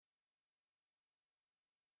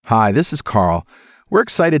Hi, this is Carl. We're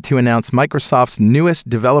excited to announce Microsoft's newest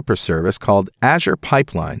developer service called Azure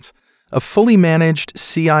Pipelines, a fully managed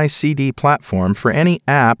CI/CD platform for any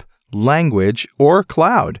app, language, or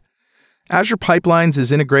cloud. Azure Pipelines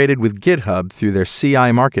is integrated with GitHub through their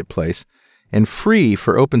CI marketplace and free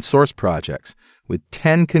for open source projects, with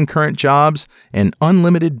 10 concurrent jobs and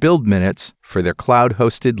unlimited build minutes for their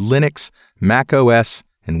cloud-hosted Linux, Mac OS,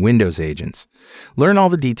 and Windows agents. Learn all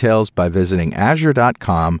the details by visiting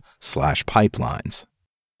azure.com/pipelines.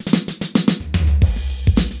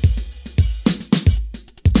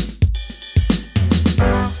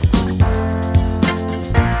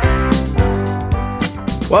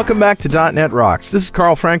 Welcome back to .NET Rocks. This is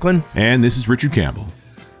Carl Franklin. And this is Richard Campbell.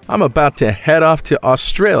 I'm about to head off to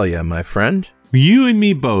Australia, my friend. You and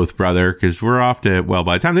me both, brother, because we're off to, well,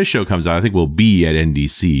 by the time this show comes out, I think we'll be at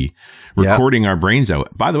NDC recording our brains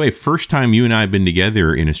out. By the way, first time you and I have been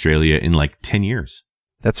together in Australia in like 10 years.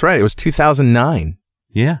 That's right. It was 2009.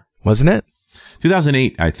 Yeah. Wasn't it?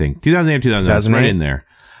 2008, I think. 2008, 2009. It's right in there.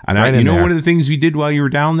 And right you know one of the things we did while you were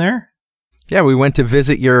down there? Yeah, we went to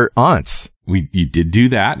visit your aunts. You did do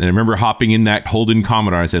that. And I remember hopping in that Holden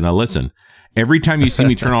Commodore. I said, now listen, every time you see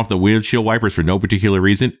me turn off the windshield wipers for no particular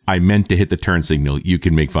reason, I meant to hit the turn signal. You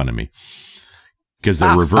can make fun of me because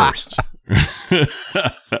they're reversed.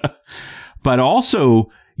 But also,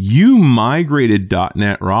 you migrated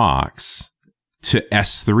 .NET Rocks to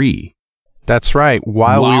S3. That's right.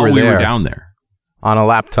 While we were down there. On a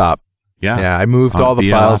laptop. Yeah. I moved all the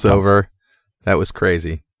files over. That was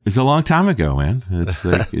crazy. It's a long time ago, man. It's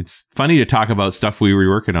like, it's funny to talk about stuff we were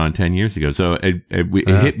working on 10 years ago. So it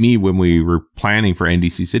hit me when we were planning for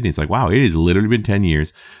NDC Sydney. It's like, wow, it has literally been 10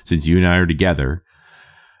 years since you and I are together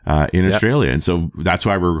in Australia. And so that's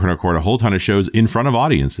why we're going to record a whole ton of shows in front of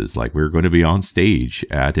audiences. Like we're going to be on stage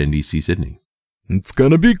at NDC Sydney. It's going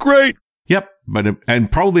to be great. Yep.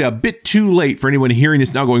 And probably a bit too late for anyone hearing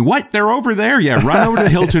this now going, what? They're over there? Yeah, run over to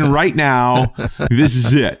Hilton right now. This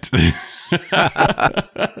is it.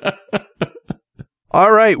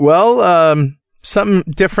 All right. Well, something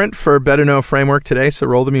different for Better Know Framework today, so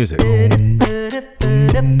roll the music. All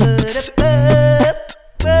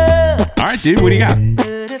right, dude, what do you got?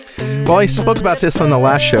 Well, I spoke about this on the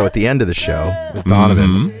last show at the end of the show with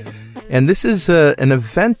Donovan. Mm-hmm. And this is an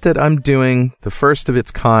event that I'm doing, the first of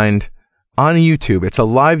its kind, on YouTube. It's a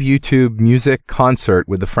live YouTube music concert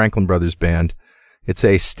with the Franklin Brothers Band. It's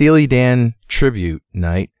a Steely Dan tribute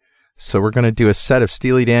night. So we're going to do a set of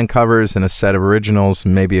Steely Dan covers and a set of originals,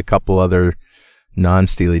 and maybe a couple other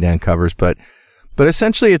non-Steely Dan covers. But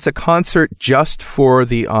essentially, it's a concert just for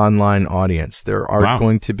the online audience. There are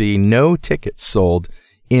going to be no tickets sold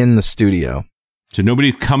in the studio. So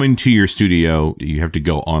nobody's coming to your studio. You have to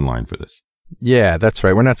go online for this. Yeah, that's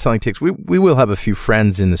right. We're not selling tickets. We will have a few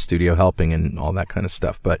friends in the studio helping and all that kind of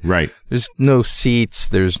stuff. But there's no seats.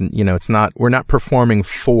 There's, it's not. We're not performing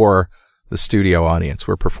for the studio audience.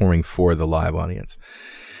 We're performing for the live audience.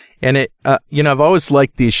 And I've always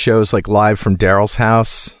liked these shows like Live from Daryl's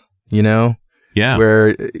House,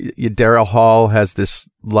 where Daryl Hall has this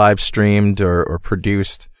live streamed or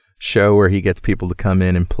produced show where he gets people to come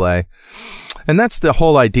in and play. And that's the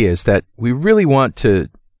whole idea, is that we really want to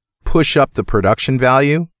push up the production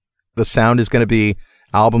value. The sound is going to be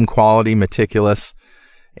album quality, meticulous,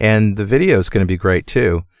 and the video is going to be great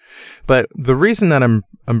too. But the reason that I'm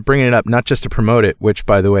bringing it up, not just to promote it, which,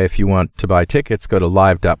 by the way, if you want to buy tickets, go to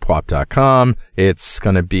live.pwop.com. It's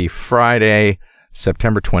going to be Friday,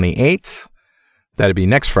 September 28th. That'd be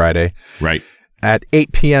next Friday. Right. At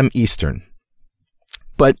 8 p.m. Eastern.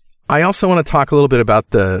 But I also want to talk a little bit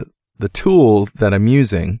about the tool that I'm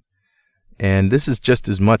using. And this is just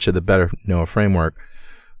as much of the Better Know Framework.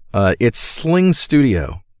 It's Sling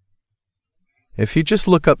Studio. If you just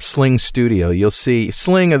look up Sling Studio, you'll see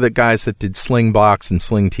Sling are the guys that did Sling Box and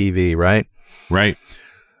Sling TV, right? Right.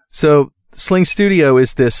 So Sling Studio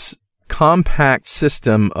is this compact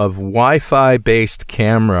system of Wi-Fi based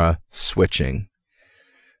camera switching.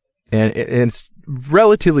 And it's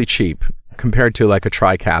relatively cheap compared to like a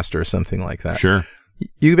TriCaster or something like that. Sure.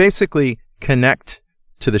 You basically connect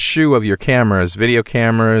to the shoe of your cameras, video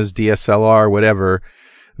cameras, DSLR, whatever,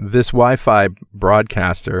 this Wi-Fi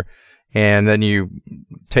broadcaster, and then you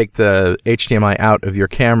take the HDMI out of your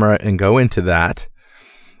camera and go into that.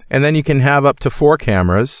 And then you can have up to 4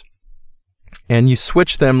 cameras, and you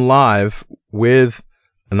switch them live with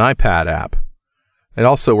an iPad app. It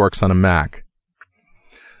also works on a Mac.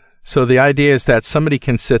 So the idea is that somebody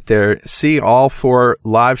can sit there, see all 4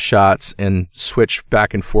 live shots, and switch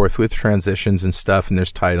back and forth with transitions and stuff, and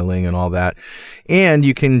there's titling and all that. And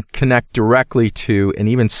you can connect directly to and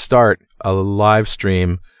even start a live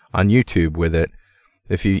stream on YouTube with it.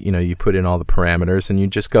 if you put in all the parameters and you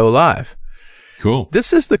just go live. Cool.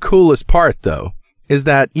 This is the coolest part, though, is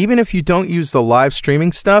that even if you don't use the live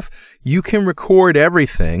streaming stuff, you can record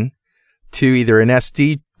everything to either an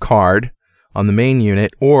SD card on the main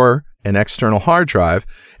unit or an external hard drive.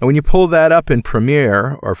 And when you pull that up in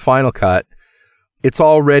Premiere or Final Cut, it's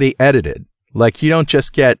already edited. Like, you don't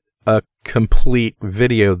just get a complete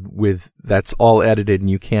video that's all edited and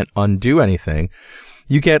you can't undo anything.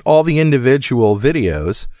 You get all the individual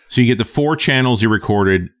videos. So you get the 4 channels you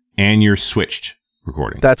recorded and your switched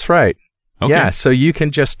recording. That's right. Okay. Yeah, so you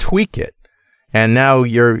can just tweak it. And now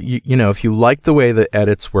if you like the way the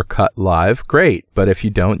edits were cut live, great. But if you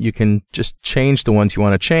don't, you can just change the ones you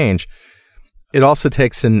want to change. It also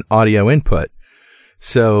takes an audio input.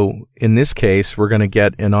 So in this case, we're going to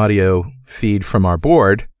get an audio feed from our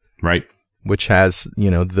board. Right. Which has,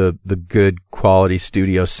 the good quality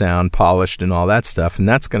studio sound, polished and all that stuff. And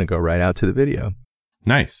that's going to go right out to the video.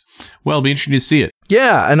 Nice. Well, it'll be interesting to see it.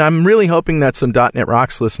 Yeah, and I'm really hoping that some .NET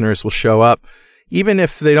Rocks listeners will show up, even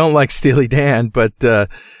if they don't like Steely Dan, but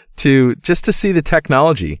to see the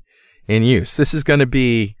technology in use. This is going to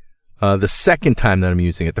be the second time that I'm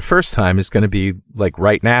using it. The first time is going to be like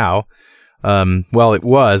right now. Well, it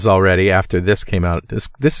was already after this came out. This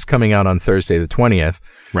is coming out on Thursday the 20th.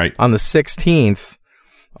 Right. On the 16th,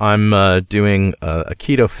 I'm doing a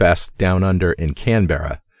Keto Fest down under in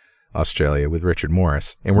Canberra, Australia, with Richard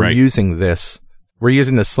Morris, and we're using this. We're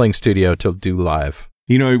using the Sling Studio to do live.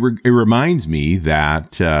 It reminds me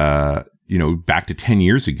that back to 10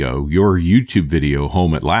 years ago, your YouTube video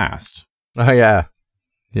 "Home at Last." Oh yeah.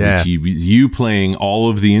 Yeah. You playing all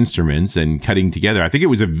of the instruments and cutting together. I think it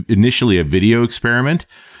was initially a video experiment.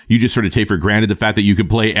 You just sort of take for granted the fact that you could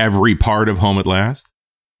play every part of Home at Last.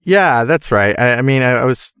 Yeah, that's right. I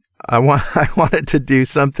wanted to do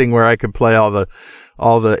something where I could play all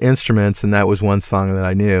the instruments, and that was one song that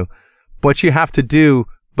I knew. What you have to do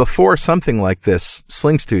before something like this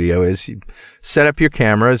Sling Studio is you set up your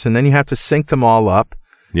cameras, and then you have to sync them all up.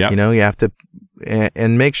 Yeah. You have to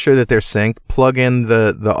and make sure that they're synced, plug in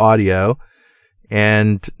the audio,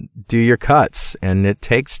 and do your cuts. And it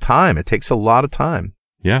takes time. It takes a lot of time.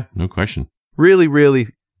 Yeah, no question. Really, really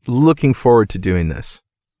looking forward to doing this.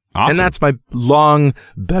 Awesome. And that's my long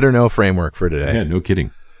better know framework for today. Yeah, no kidding.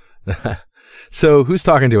 So who's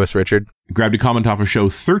talking to us, Richard? Grabbed a comment off of show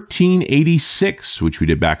 1386, which we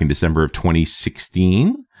did back in December of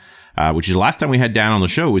 2016. Which is the last time we had Dan on the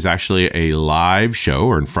show. It was actually a live show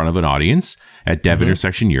or in front of an audience at Dev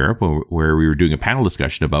Intersection Europe, where we were doing a panel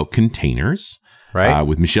discussion about containers, right?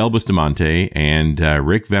 With Michel Bustamante and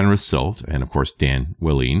Rick Van Russelt, and of course Dan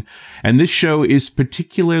Wahlin. And this show is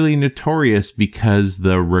particularly notorious because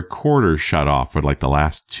the recorder shut off for like the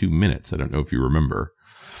last 2 minutes. I don't know if you remember.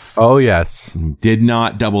 Oh, yes. Did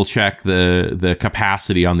not double check the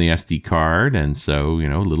capacity on the SD card. And so,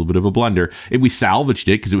 a little bit of a blunder. We salvaged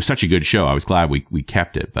it because it was such a good show. I was glad we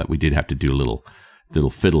kept it, but we did have to do a little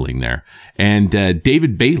fiddling there. And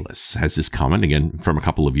David Bayless has this comment again from a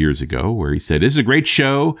couple of years ago where he said, "This is a great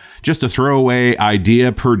show. Just a throwaway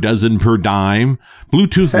idea per dozen per dime.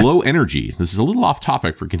 Bluetooth low energy." This is a little off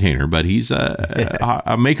topic for Container, but he's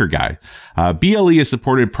a maker guy. BLE is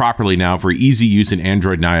supported properly now for easy use in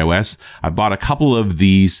Android and iOS. I bought a couple of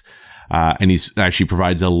these. And he actually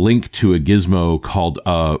provides a link to a gizmo called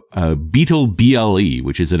a Beetle BLE,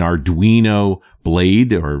 which is an Arduino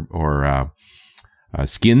blade or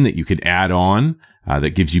skin that you could add on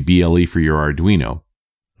that gives you BLE for your Arduino.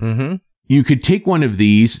 Mm-hmm. You could take one of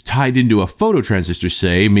these tied into a photo transistor,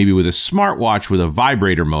 say, maybe with a smartwatch with a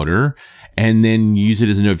vibrator motor, and then use it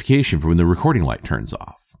as a notification for when the recording light turns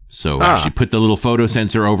off. So actually put the little photo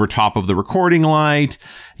sensor over top of the recording light,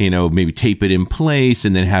 maybe tape it in place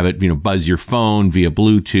and then have it, buzz your phone via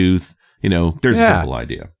Bluetooth. There's a simple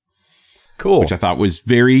idea. Cool. Which I thought was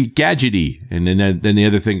very gadgety. And then the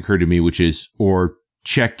other thing occurred to me, which is, or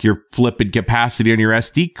check your flipping capacity on your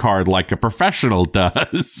SD card like a professional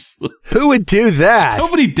does. Who would do that?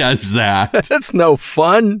 Nobody does that. That's no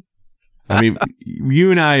fun. I mean, you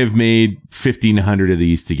and I have made 1,500 of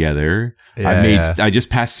these together. Yeah. I just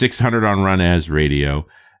passed 600 on Run As Radio.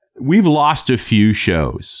 We've lost a few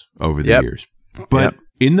shows over the years, but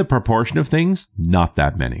in the proportion of things, not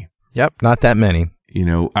that many. Yep, not that many.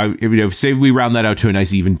 Say we round that out to a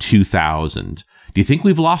nice even 2,000. Do you think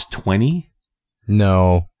we've lost 20?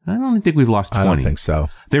 No. I don't think we've lost 20. I don't think so.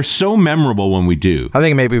 They're so memorable when we do. I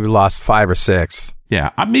think maybe we lost 5 or 6.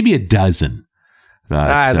 Yeah, maybe a dozen.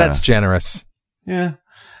 That's generous. Yeah.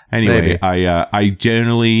 Anyway, I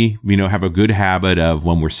generally, have a good habit of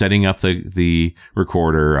when we're setting up the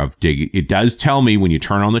recorder of digging. It does tell me when you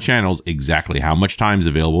turn on the channels exactly how much time is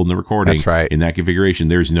available in the recording. That's right. In that configuration,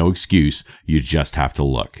 there's no excuse. You just have to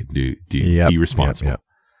look. Be responsible. Yep.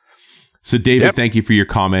 So, David, thank you for your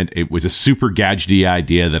comment. It was a super gadgety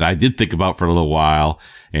idea that I did think about for a little while,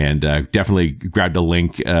 and definitely grabbed a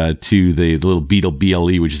link to the little Beetle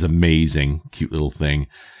BLE, which is amazing, cute little thing.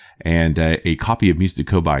 And a copy of Music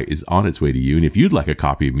to Go By is on its way to you. And if you'd like a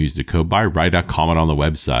copy of Music to Go By, write a comment on the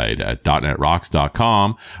website at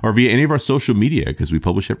 .netrocks.com or via any of our social media, because we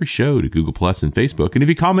publish every show to Google Plus and Facebook. And if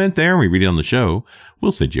you comment there and we read it on the show,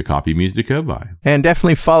 we'll send you a copy of Music to Go By. And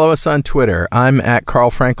definitely follow us on Twitter. I'm at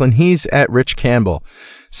Carl Franklin. He's at Rich Campbell.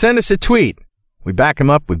 Send us a tweet. We back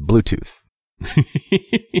him up with Bluetooth.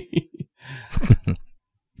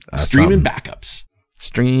 Streaming backups.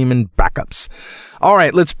 All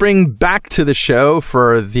right, let's bring back to the show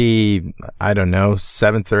for the,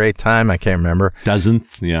 7th or 8th time. I can't remember.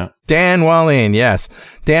 Dozenth, yeah. Dan Wahlin, yes.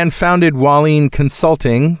 Dan founded Wahlin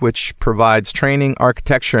Consulting, which provides training,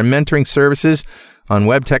 architecture, and mentoring services on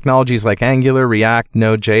web technologies like Angular, React,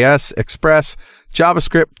 Node.js, Express,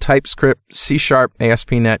 JavaScript, TypeScript, C#,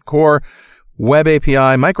 ASP.NET Core, Web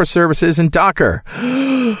API, microservices, and Docker.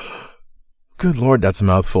 Good Lord, that's a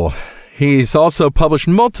mouthful. He's also published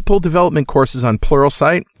multiple development courses on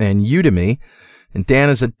Pluralsight and Udemy. And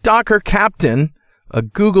Dan is a Docker captain, a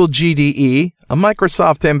Google GDE, a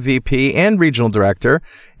Microsoft MVP, and regional director,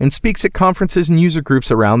 and speaks at conferences and user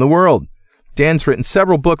groups around the world. Dan's written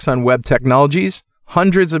several books on web technologies,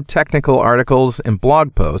 hundreds of technical articles and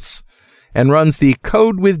blog posts, and runs the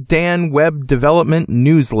Code with Dan web development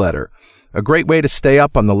newsletter, a great way to stay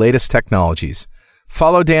up on the latest technologies.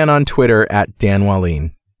 Follow Dan on Twitter at Dan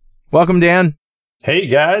Wahlin. Welcome, Dan. Hey,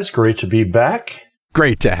 guys. Great to be back.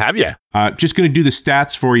 Great to have you. Just going to do the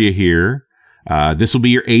stats for you here. This will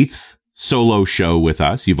be your 8th solo show with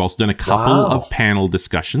us. You've also done a couple of panel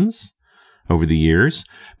discussions over the years,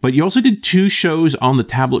 but you also did 2 shows on the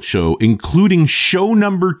Tablet Show, including show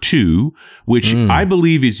number 2, which I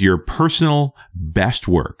believe is your personal best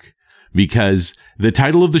work, because the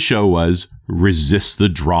title of the show was Resist the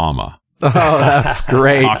Drama. Oh, that's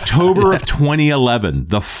great. October of 2011,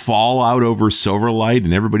 the fallout over Silverlight,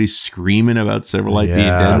 and everybody's screaming about Silverlight being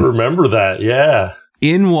dead. I remember that, yeah.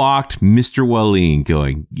 In walked Mr. Wahlin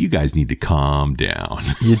going, you guys need to calm down.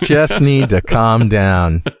 You just need to calm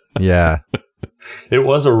down. Yeah. It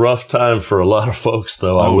was a rough time for a lot of folks,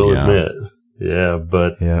 though, I will admit. Yeah,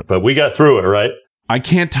 but we got through it, right? I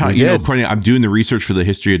can't talk, I'm doing the research for the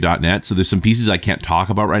history of .NET, so there's some pieces I can't talk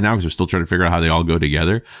about right now because we're still trying to figure out how they all go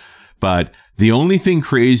together. But the only thing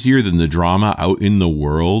crazier than the drama out in the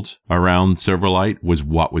world around Silverlight was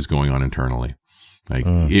what was going on internally. Like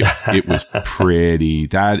it was pretty,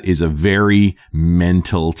 that is a very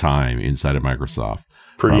mental time inside of Microsoft.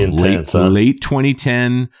 Pretty intense, late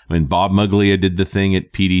 2010, when Bob Muglia did the thing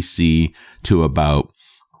at PDC, to about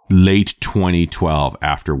late 2012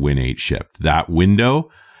 after Win8 shipped. That window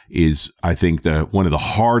is, I think, one of the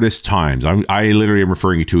hardest times. I literally am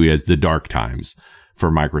referring to it as the dark times for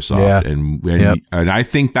Microsoft. Yeah. And I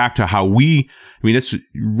think back to how that's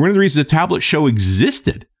one of the reasons the Tablet Show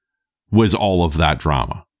existed, was all of that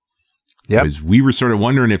drama. Yeah, because we were sort of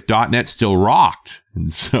wondering if .NET still rocked,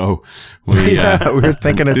 and so we were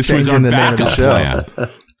thinking of changing the name of the show. Plan.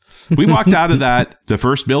 We walked out of the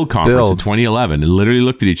first Build conference in 2011 and literally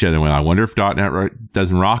looked at each other and went, I wonder if .NET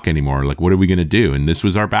doesn't rock anymore. Like, what are we going to do? And this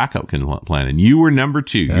was our backup plan. And you were number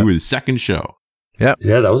 2. Yep. You were the second show. Yeah,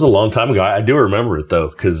 that was a long time ago. I do remember it, though,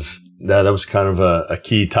 because that was kind of a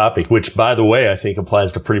key topic, which, by the way, I think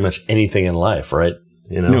applies to pretty much anything in life, right?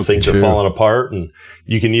 Things are falling apart, and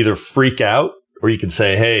you can either freak out or you can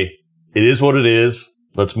say, hey, it is what it is.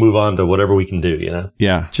 Let's move on to whatever we can do,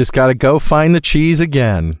 Yeah. Just got to go find the cheese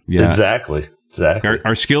again. Yeah. Exactly.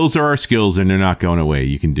 Our skills are our skills, and they're not going away.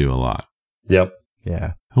 You can do a lot. Yep.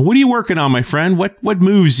 Yeah. What are you working on, my friend? What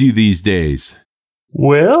moves you these days?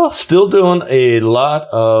 Well, still doing a lot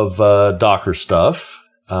of Docker stuff.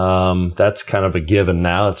 That's kind of a given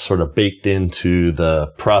now. It's sort of baked into the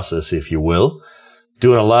process, if you will.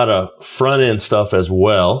 Doing a lot of front end stuff as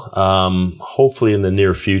well. Hopefully in the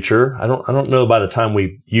near future. I don't know by the time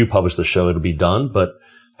you publish the show it'll be done, but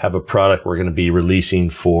have a product we're going to be releasing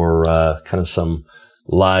for kind of some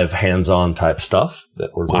live hands-on type stuff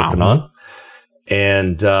that we're working on.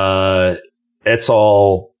 And it's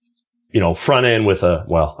all, front end with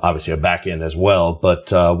obviously a back end as well.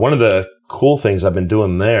 But one of the cool things I've been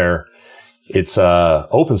doing there, it's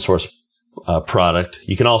open source product.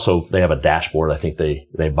 You can also, they have a dashboard I think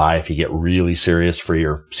they buy if you get really serious for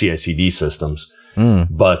your CI/CD systems.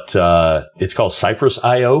 But it's called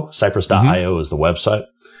Cypress.io. Cypress.io is the website.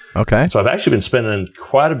 Okay. So I've actually been spending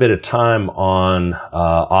quite a bit of time on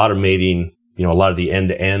automating, a lot of the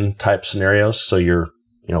end-to-end type scenarios. So you're,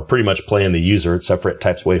 pretty much playing the user, except for it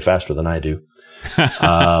types way faster than I do.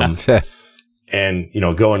 And,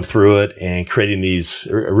 going through it and creating these,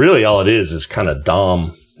 really all it is kind of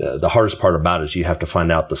DOM. The hardest part about it is you have to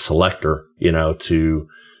find out the selector, to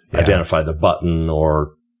identify the button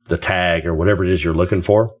or the tag or whatever it is you're looking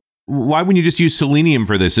for. Why wouldn't you just use Selenium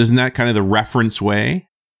for this? Isn't that kind of the reference way?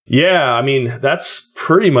 Yeah, I mean, that's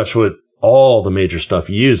pretty much what all the major stuff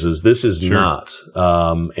uses. This is not.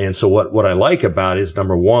 And so what I like about it is,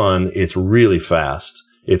 number one, it's really fast.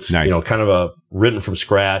 It's, kind of a written from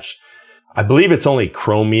scratch. I believe it's only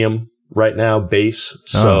Chromium right now base.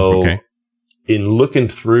 So in looking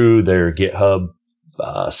through their GitHub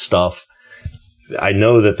stuff, I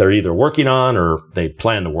know that they're either working on or they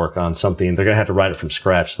plan to work on something. They're going to have to write it from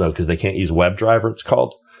scratch, though, because they can't use WebDriver, it's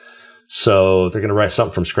called. So they're going to write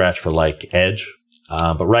something from scratch for like Edge.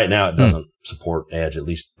 But right now it doesn't support Edge, at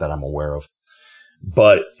least that I'm aware of.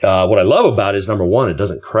 But what I love about it is, number one, it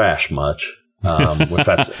doesn't crash much. That's what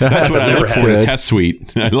I look for in a test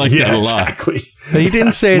suite. I like that a lot. Exactly. He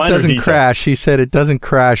didn't say it doesn't crash. He said it doesn't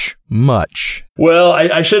crash much. Well,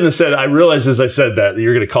 I shouldn't have said. I realized as I said that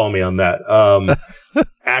you're going to call me on that.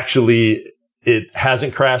 Actually, it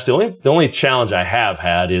hasn't crashed. The only challenge I have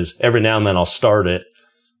had is every now and then I'll start it,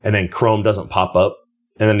 and then Chrome doesn't pop up,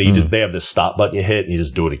 and then they have this stop button you hit, and you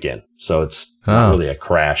just do it again. So it's not really a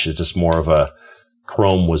crash. It's just more of a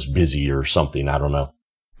Chrome was busy or something. I don't know.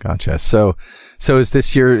 Gotcha. So is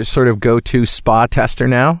this your sort of go-to SPA tester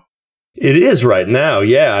now? It is right now.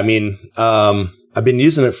 Yeah. I mean, I've been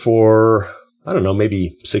using it for, I don't know,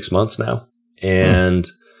 maybe 6 months now. And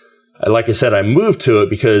like I said, I moved to it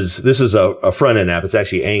because this is a front-end app. It's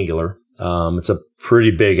actually Angular. It's a pretty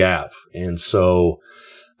big app. And so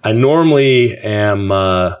I normally am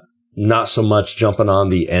not so much jumping on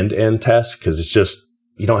the end-to-end test because it's just,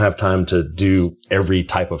 you don't have time to do every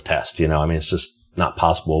type of test. I mean, it's just not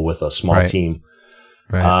possible with a small team.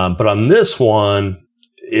 Right. But on this one,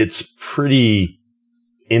 it's pretty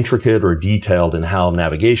intricate or detailed in how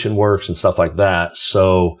navigation works and stuff like that.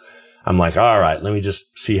 So I'm like, all right, let me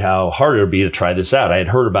just see how hard it'll be to try this out. I had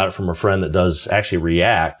heard about it from a friend that does actually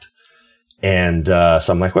React. And so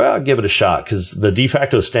I'm like, well, I'll give it a shot because the de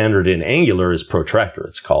facto standard in Angular is Protractor,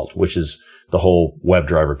 it's called, which is the whole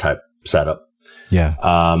WebDriver type setup. Yeah.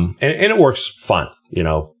 And it works fine,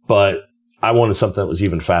 but I wanted something that was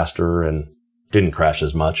even faster and didn't crash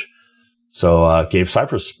as much. So gave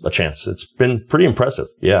Cypress a chance. It's been pretty impressive.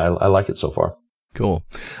 Yeah, I like it so far. Cool.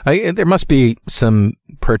 There must be some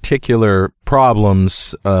particular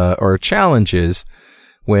problems or challenges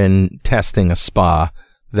when testing a SPA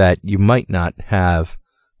that you might not have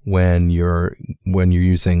when you're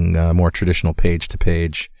using more traditional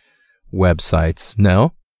page-to-page websites.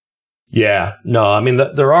 No? Yeah. No, I mean,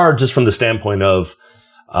 there are, just from the standpoint of,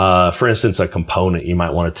 for instance, a component you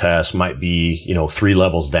might want to test might be, 3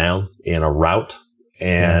 levels down in a route.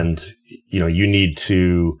 And, you need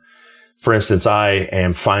to, for instance, I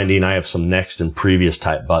am finding I have some next and previous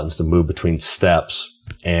type buttons to move between steps.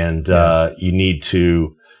 And, you need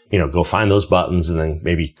to, go find those buttons and then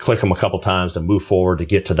maybe click them a couple times to move forward to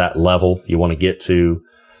get to that level you want to get to.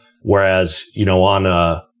 Whereas, on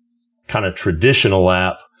a kind of traditional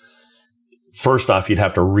app, first off, you'd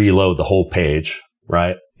have to reload the whole page.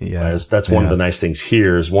 Right. Yeah. That's one of the nice things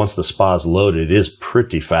here is once the SPA is loaded, it is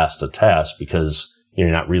pretty fast to test because you're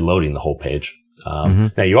not reloading the whole page.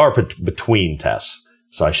 Now you are between tests.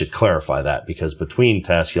 So I should clarify that because between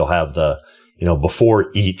tests, you'll have the,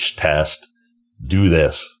 before each test, do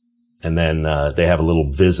this. And then, they have a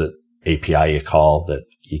little visit API you call that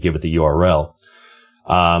you give it the URL.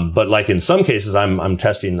 But like in some cases, I'm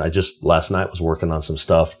testing. I just last night was working on some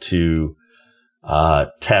stuff to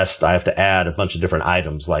test. I have to add a bunch of different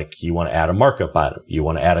items. Like you want to add a markup item, you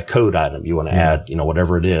want to add a code item, you want to add,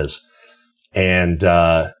 whatever it is. And,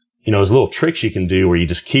 there's little tricks you can do where you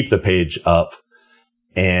just keep the page up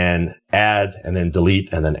and add and then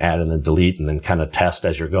delete and then add and then delete and then kind of test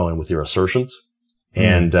as you're going with your assertions.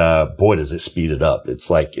 And, boy, does it speed it up. It's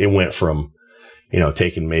like it went from,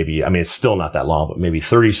 taking maybe, it's still not that long, but maybe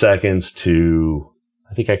 30 seconds to,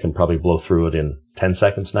 I think I can probably blow through it in 10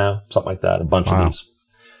 seconds now, something like that. A bunch of these.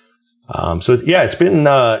 So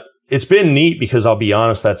it's been neat because I'll be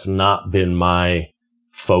honest, that's not been my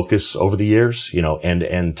focus over the years,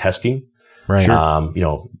 end-to-end testing. Right.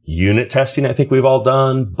 Unit testing, I think we've all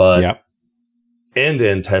done, but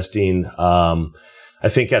end-to-end testing, I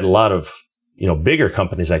think had a lot of, bigger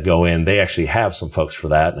companies that go in, they actually have some folks for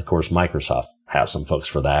that. And of course, Microsoft has some folks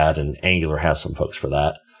for that, and Angular has some folks for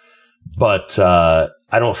that. But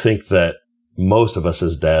I don't think that most of us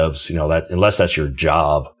as devs, that unless that's your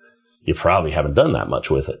job, you probably haven't done that much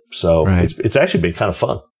with it. So it's actually been kind of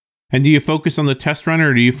fun. And do you focus on the test runner,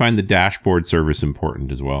 or do you find the dashboard service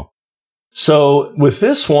important as well? So with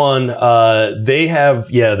this one, they have,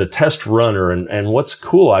 the test runner. And what's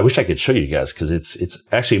cool, I wish I could show you guys because it's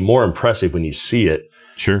actually more impressive when you see it.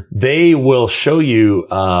 Sure. They will show you,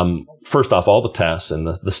 first off, all the tests and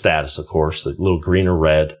the status, of course, the little green or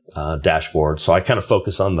red dashboard. So I kind of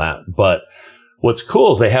focus on that. But what's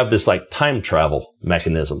cool is they have this like time travel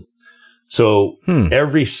mechanism. So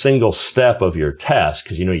every single step of your test,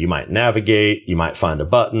 because, you might navigate, you might find a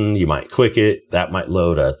button, you might click it, that might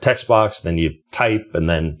load a text box, then you type, and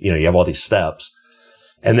then, you have all these steps.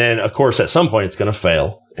 And then, of course, at some point it's going to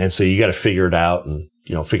fail. And so you got to figure it out and,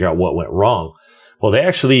 figure out what went wrong. Well, they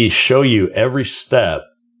actually show you every step.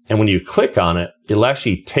 And when you click on it, it'll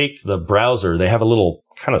actually take the browser. They have a little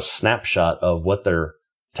kind of snapshot of what they're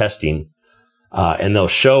testing. And they'll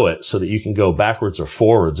show it so that you can go backwards or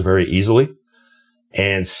forwards very easily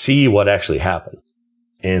and see what actually happened.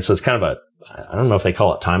 And so it's kind of I don't know if they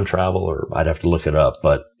call it time travel, or I'd have to look it up,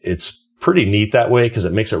 but it's pretty neat that way because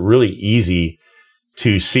it makes it really easy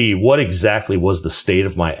to see what exactly was the state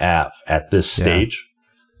of my app at this stage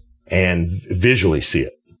and visually see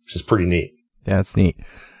it, which is pretty neat. Yeah, it's neat.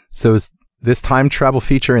 So is this time travel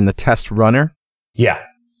feature in the test runner? Yeah.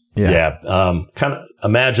 Kind of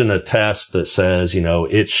imagine a test that says,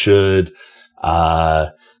 it should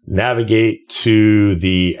navigate to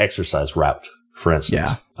the exercise route, for instance.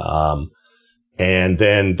 Yeah. And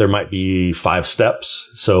then there might be 5 steps.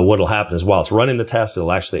 So what'll happen is while it's running the test,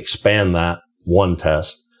 it'll actually expand that one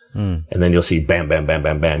test. And then you'll see bam, bam, bam,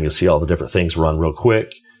 bam, bam. You'll see all the different things run real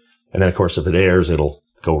quick. And then, of course, if it airs, it'll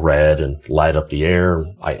go red and light up the air.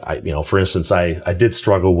 For instance, I did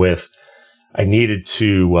struggle with, I needed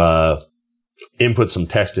to input some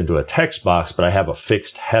text into a text box, but I have a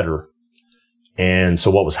fixed header. And so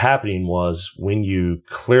what was happening was when you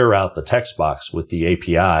clear out the text box with the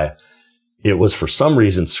API, it was for some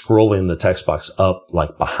reason scrolling the text box up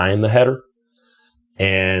like behind the header.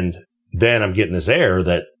 And then I'm getting this error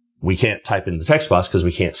that we can't type in the text box because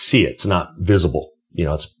we can't see it. It's not visible.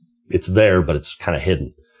 It's there, but it's kind of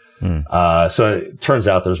hidden. So it turns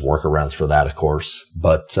out there's workarounds for that, of course,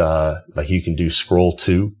 but, like you can do scroll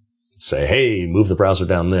to, say, hey, move the browser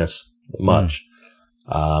down this much,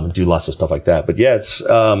 do lots of stuff like that. But yeah, it's,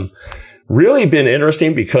 really been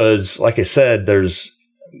interesting because, like I said,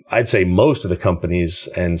 I'd say most of the companies,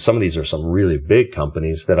 and some of these are some really big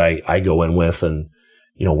companies that I go in with and,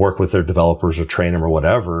 work with their developers or train them or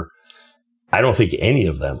whatever. I don't think any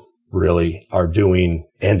of them really are doing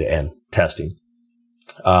end-to-end testing.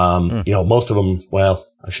 Most of them, well,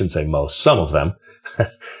 I shouldn't say most, some of them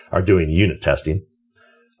are doing unit testing.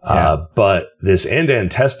 But this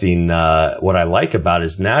end-to-end testing, what I like about it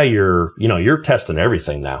is now you're testing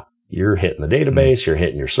everything now. You're hitting the database, you're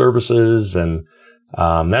hitting your services, and,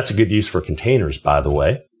 that's a good use for containers, by the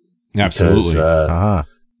way. Absolutely. Because,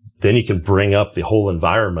 then you can bring up the whole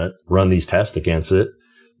environment, run these tests against it,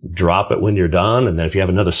 drop it when you're done. And then if you have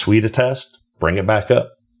another suite of tests, bring it back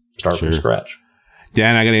up, start from scratch.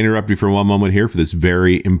 Dan, I got to interrupt you for one moment here for this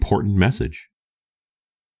very important message.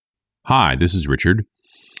 Hi, this is Richard.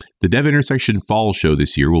 The Dev Intersection Fall Show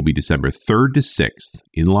this year will be December 3rd to 6th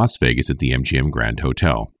in Las Vegas at the MGM Grand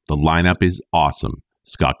Hotel. The lineup is awesome.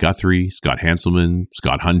 Scott Guthrie, Scott Hanselman,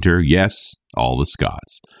 Scott Hunter, yes, all the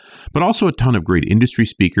Scotts. But also a ton of great industry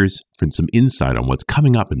speakers for some insight on what's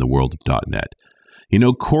coming up in the world of .NET.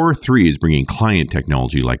 Core 3 is bringing client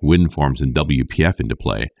technology like WinForms and WPF into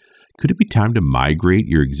play. Could it be time to migrate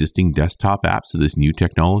your existing desktop apps to this new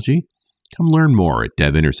technology? Come learn more at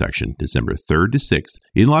Dev Intersection, December 3rd to 6th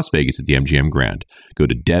in Las Vegas at the MGM Grand. Go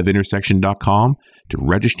to devintersection.com to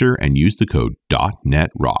register and use the code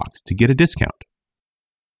 .NETROCKS to get a discount.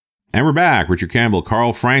 And we're back. Richard Campbell,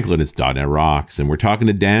 Carl Franklin, it's .NET Rocks, and we're talking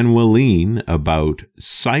to Dan Wahlin about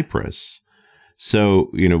Cypress. So,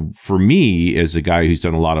 for me, as a guy who's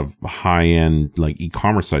done a lot of high-end like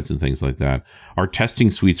e-commerce sites and things like that, our testing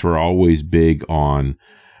suites were always big on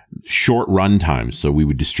short run times. So we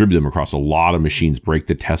would distribute them across a lot of machines, break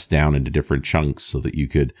the test down into different chunks so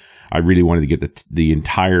that I really wanted to get the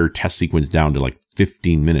entire test sequence down to like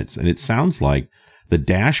 15 minutes. And it sounds like the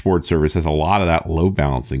dashboard service has a lot of that load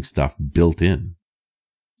balancing stuff built in.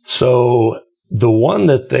 So the one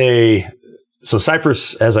that so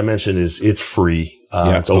Cypress, as I mentioned, it's free.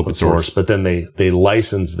 It's open source, but then they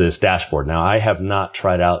license this dashboard. Now, I have not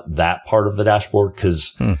tried out that part of the dashboard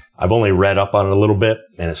because I've only read up on it a little bit,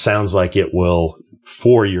 and it sounds like it will,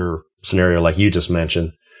 for your scenario like you just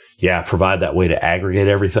mentioned, provide that way to aggregate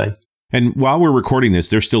everything. And while we're recording this,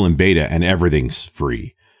 they're still in beta and everything's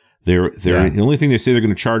free. The only thing they say they're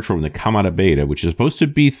going to charge for when they come out of beta, which is supposed to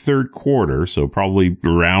be third quarter, so probably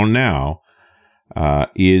around now,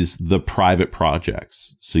 is the private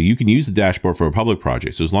projects. So you can use the dashboard for a public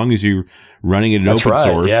project. So as long as you're running it in open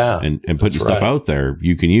source and putting stuff out there,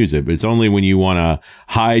 you can use it. But it's only when you want to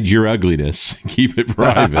hide your ugliness, keep it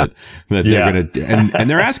private, that they're going to, and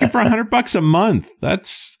they're asking for $100 a month.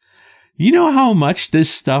 That's, you know how much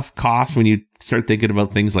this stuff costs when you start thinking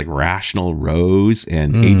about things like Rational Rows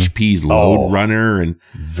and HP's Load Runner, and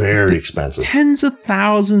very expensive, tens of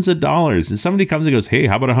thousands of dollars. And somebody comes and goes, "Hey,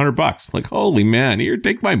 how about $100?" Like, holy man, here,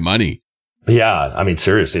 take my money. Yeah, I mean,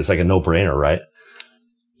 seriously, it's like a no-brainer, right?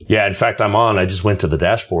 Yeah, in fact, I just went to the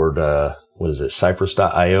dashboard. What is it?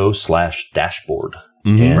 Cypress.io/dashboard.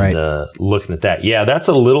 And looking at that,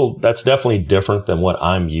 that's definitely different than what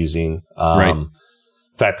I'm using. In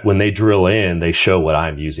fact, when they drill in, they show what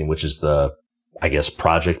I'm using, which is the, I guess,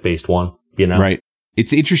 project-based one, you know? Right.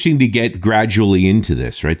 It's interesting to get gradually into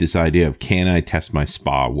this, right? This idea of, can I test my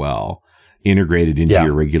spa well, integrated into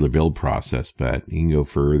your regular build process, but you can go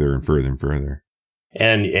further and further and further.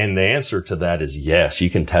 And the answer to that is yes,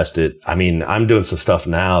 you can test it. I mean, I'm doing some stuff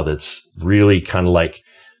now that's really kind of like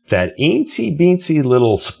that eensy beensy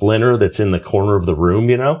little splinter that's in the corner of the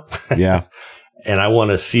room, you know? Yeah. And I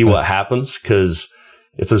want to see what happens, because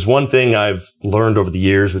if there's one thing I've learned over the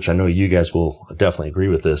years, which I know you guys will definitely agree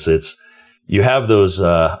with this, it's you have those,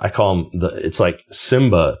 I call them, it's like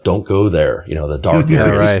Simba, don't go there, you know, the dark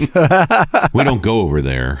areas. Right. We don't go over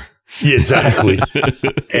there. Yeah, exactly.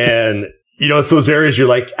 And, you know, it's those areas you're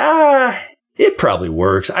like, it probably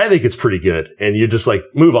works. I think it's pretty good. And you just like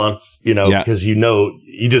move on, you know, because you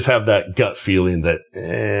just have that gut feeling that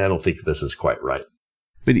I don't think this is quite right.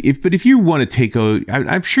 But if you want to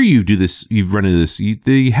I'm sure you do this, you've run into this,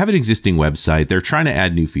 they have an existing website, they're trying to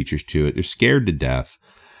add new features to it, they're scared to death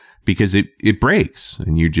because it breaks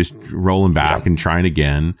and you're just rolling back and trying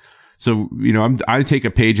again. So, you know, I take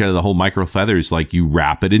a page out of the whole Micro Feathers, like you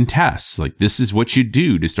wrap it in tests. Like, this is what you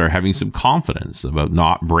do to start having some confidence about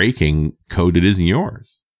not breaking code that isn't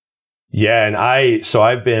yours. Yeah. And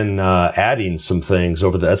I've been adding some things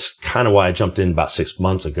over that's kind of why I jumped in about 6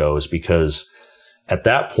 months ago, is because at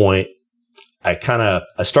that point, I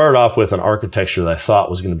started off with an architecture that I thought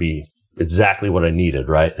was going to be exactly what I needed,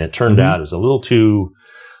 right? And it turned out it was a little too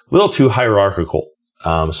hierarchical.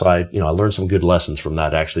 So I learned some good lessons from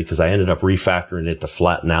that, actually, because I ended up refactoring it to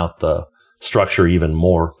flatten out the structure even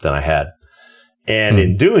more than I had. And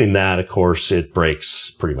in doing that, of course, it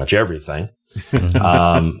breaks pretty much everything.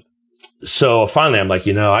 So finally, I'm like,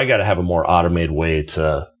 I got to have a more automated way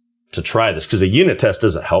to try this, because a unit test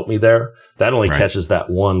doesn't help me there. That only catches that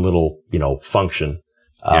one little, function.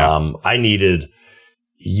 I needed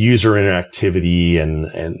user interactivity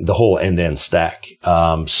and the whole end-to-end stack.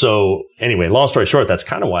 So anyway, long story short, that's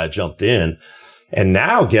kind of why I jumped in. And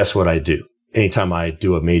now guess what I do? Anytime I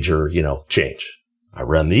do a major, change, I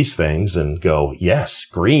run these things and go, yes,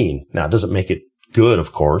 green. Now it doesn't make it good,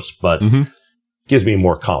 of course, but gives me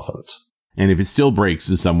more confidence. And if it still breaks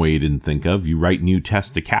in some way you didn't think of, you write new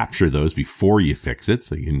tests to capture those before you fix it,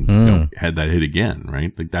 so you don't have that hit again,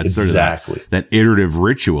 right? Like that's exactly sort of that iterative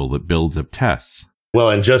ritual that builds up tests. Well,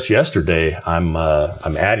 and just yesterday, I'm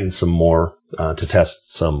adding some more to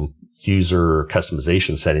test some user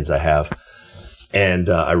customization settings I have, and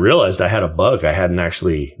I realized I had a bug I hadn't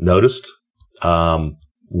actually noticed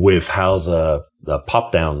with how the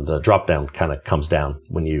drop down kind of comes down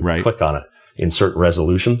when you click on it in certain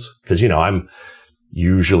resolutions. Because, I'm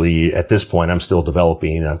usually at this point, I'm still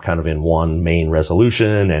developing. I'm kind of in one main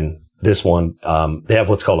resolution, and this one, they have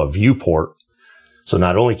what's called a viewport. So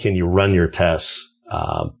not only can you run your tests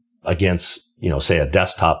against, say a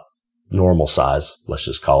desktop normal size, let's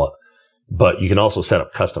just call it, but you can also set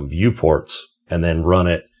up custom viewports and then run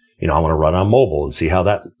it. I want to run on mobile and see how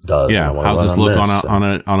that does. Yeah. How's this look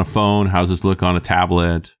on a phone? How's this look on a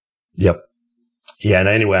tablet? Yep. Yeah. And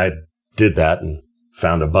anyway, I did that and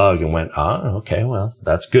found a bug and went, okay, well,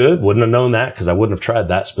 that's good. Wouldn't have known that because I wouldn't have tried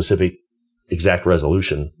that specific exact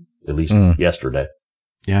resolution, at least yesterday.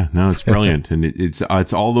 Yeah, no, it's brilliant. And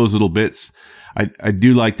it's all those little bits. I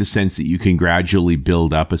do like the sense that you can gradually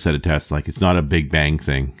build up a set of tests. Like, it's not a big bang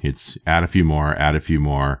thing. It's add a few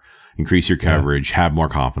more, increase your coverage, have more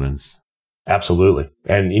confidence. Absolutely.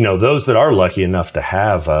 And, those that are lucky enough to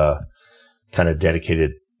have a kind of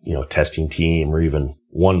dedicated, testing team, or even,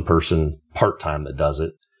 one person part-time that does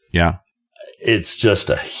it. Yeah. It's just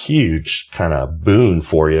a huge kind of boon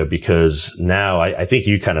for you, because now I think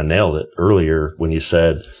you kind of nailed it earlier when you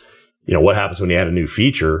said, what happens when you add a new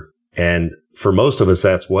feature? And for most of us,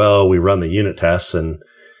 that's, we run the unit tests and,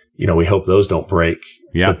 we hope those don't break.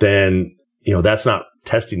 Yeah. But then, that's not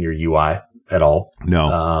testing your UI at all.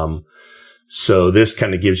 No. So this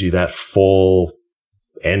kind of gives you that full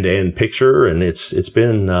end-to-end picture. And it's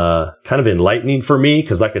been kind of enlightening for me,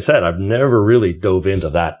 because like I said, I've never really dove into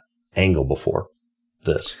that angle before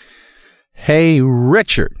this. Hey,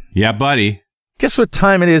 Richard. Yeah, buddy. Guess what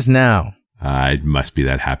time it is now? It must be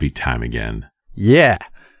that happy time again. Yeah.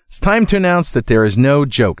 It's time to announce that there is no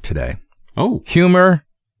joke today. Oh. Humor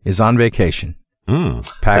is on vacation.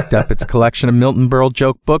 Packed up its collection of Milton Berle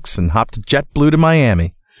joke books and hopped JetBlue to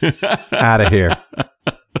Miami. Out of here.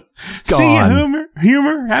 See ya,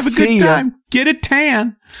 Humor. Have a good time. Get a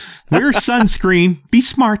tan. Wear sunscreen. Be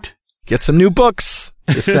smart. Get some new books.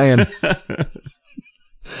 Just saying.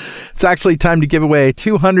 It's actually time to give away a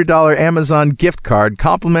 $200 Amazon gift card,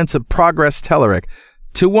 compliments of Progress Telerik,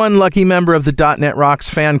 to one lucky member of the .NET Rocks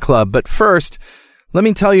fan club. But first, let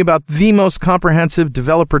me tell you about the most comprehensive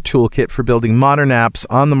developer toolkit for building modern apps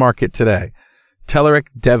on the market today, Telerik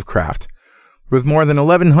DevCraft. With more than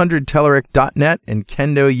 1,100 Telerik.NET and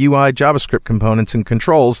Kendo UI JavaScript components and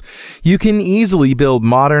controls, you can easily build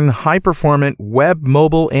modern, high-performant web,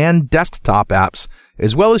 mobile, and desktop apps,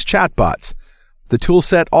 as well as chatbots. The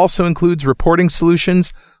toolset also includes reporting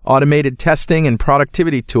solutions, automated testing, and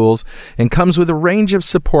productivity tools, and comes with a range of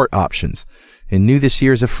support options. And new this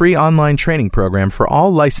year is a free online training program for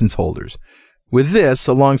all license holders. With this,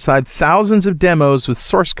 alongside thousands of demos with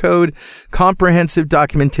source code, comprehensive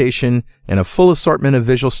documentation, and a full assortment of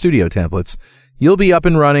Visual Studio templates, you'll be up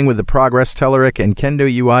and running with the Progress Telerik and Kendo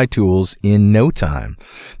UI tools in no time.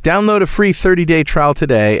 Download a free 30-day trial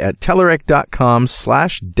today at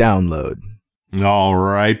telerik.com/download. All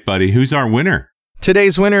right, buddy. Who's our winner?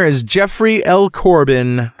 Today's winner is Jeffrey L.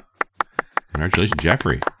 Corbin. Congratulations,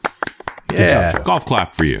 Jeffrey. Yeah. Good job. Golf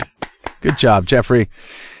clap for you. Good job, Jeffrey.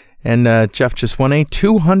 And Jeff just won a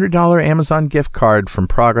 $200 Amazon gift card from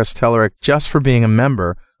Progress Telerik just for being a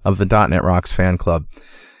member of the .NET Rocks fan club.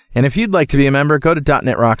 And if you'd like to be a member, go to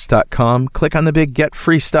 .NETRocks.com, click on the big Get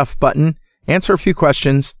Free Stuff button, answer a few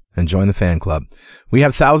questions, and join the fan club. We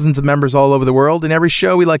have thousands of members all over the world, and every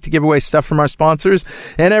show we like to give away stuff from our sponsors,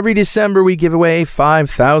 and every December we give away a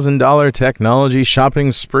 $5,000 technology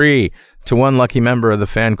shopping spree to one lucky member of the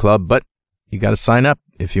fan club, but you got to sign up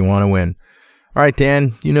if you want to win. All right,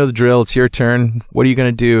 Dan, you know the drill. It's your turn. What are you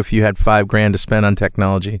going to do if you had $5,000 to spend on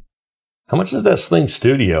technology? How much is that Sling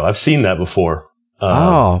Studio? I've seen that before.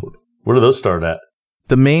 What do those start at?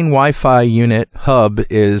 The main Wi-Fi unit hub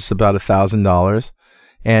is about $1,000,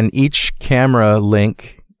 and each camera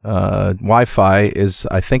link Wi-Fi is,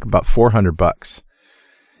 I think, about $400.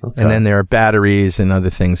 Okay. And then there are batteries and other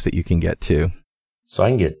things that you can get too. So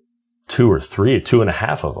I can get 2 or 3,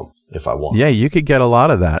 2.5 of them if I want. Yeah, you could get a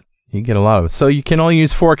lot of that. You get a lot of it. So you can only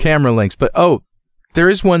use 4 camera links. But, there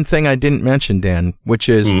is one thing I didn't mention, Dan, which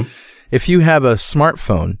is if you have a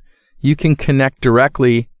smartphone, you can connect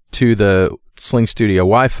directly to the Sling Studio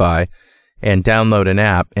Wi-Fi and download an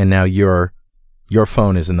app, and now your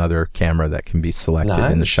phone is another camera that can be selected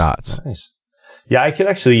in the shots. Nice. Yeah, I could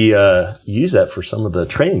actually use that for some of the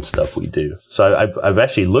training stuff we do. So I've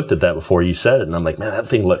actually looked at that before you said it, and I'm like, man, that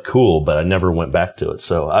thing looked cool, but I never went back to it.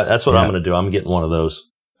 So that's what I'm going to do. I'm getting one of those.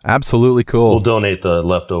 Absolutely cool. We'll donate the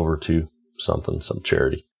leftover to some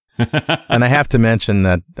charity. And I have to mention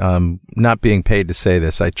that, not being paid to say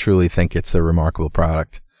this, I truly think it's a remarkable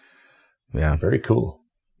product. Yeah. Very cool.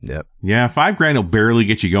 Yep. Yeah, $5,000 will barely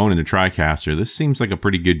get you going in the TriCaster. This seems like a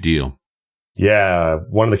pretty good deal. Yeah,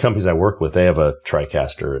 one of the companies I work with, they have a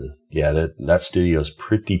TriCaster, and yeah, that studio is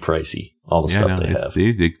pretty pricey. All the stuff they have.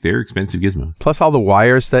 They're expensive gizmos. Plus all the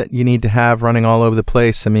wires that you need to have running all over the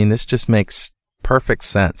place. I mean, this just makes perfect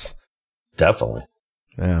sense. Definitely.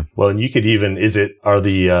 Yeah. Well, and you could even, are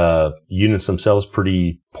the units themselves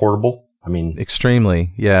pretty portable? I mean,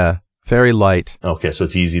 extremely. Yeah. Very light. Okay. So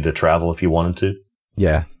it's easy to travel if you wanted to.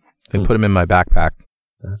 Yeah. I put them in my backpack.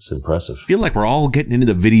 That's impressive. I feel like we're all getting into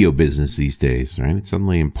the video business these days, right? It's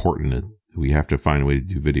suddenly important that we have to find a way to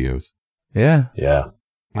do videos. Yeah. Yeah.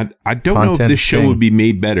 I don't know if this show would be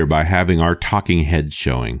made better by having our talking heads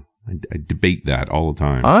showing. I debate that all the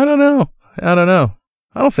time. I don't know. I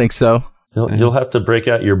don't think so. You'll have to break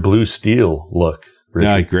out your blue steel look.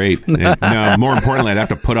 No, great. No, more importantly, I'd have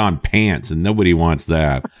to put on pants, and nobody wants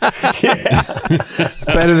that. It's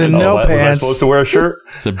better than no pants. Was I supposed to wear a shirt?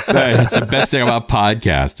 It's the best thing about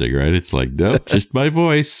podcasting, right? It's like, nope, just my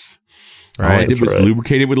voice. All I did was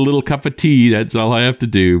lubricate it with a little cup of tea. That's all I have to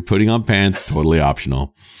do. Putting on pants, totally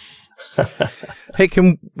optional. Hey,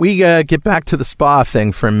 can we get back to the spa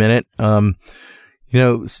thing for a minute?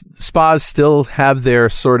 Spas still have their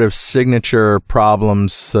sort of signature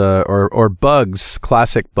problems or bugs,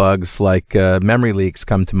 classic bugs like memory leaks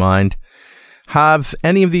come to mind. Have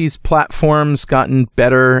any of these platforms gotten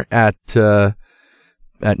better at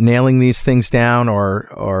nailing these things down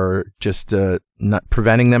or just not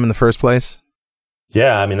preventing them in the first place?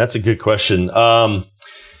 Yeah, I mean, that's a good question.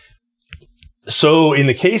 So in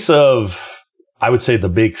the case of, I would say the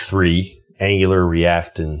big three, Angular,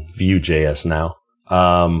 React, and Vue.js now,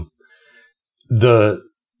 the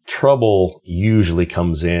trouble usually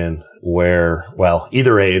comes in where, well,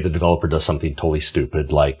 either A, the developer does something totally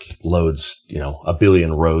stupid, like loads, a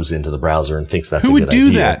billion rows into the browser and thinks that's a good idea. Who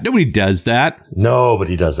would do that? Nobody does that.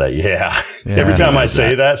 Nobody does that. Yeah. Every time I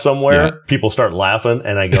say that somewhere, people start laughing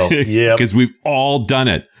and I go, yeah. Because we've all done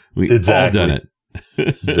it. We've all done it.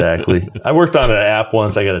 Exactly. I worked on an app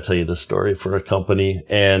once. I got to tell you this story for a company,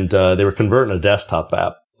 and they were converting a desktop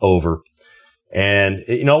app over. And,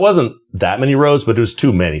 it wasn't that many rows, but it was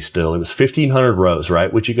too many still. It was 1,500 rows,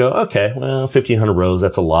 right? Which you go, okay, well, 1,500 rows,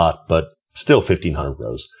 that's a lot, but still 1,500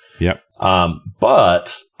 rows. Yep.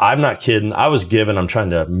 But I'm not kidding. I'm trying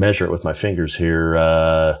to measure it with my fingers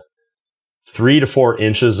here, 3 to 4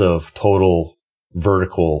 inches of total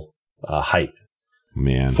vertical height.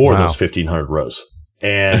 Man. For those 1,500 rows.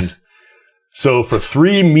 And so for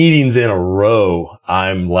 3 meetings in a row,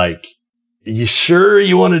 I'm like, you sure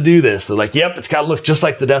you want to do this? They're like, yep, it's got to look just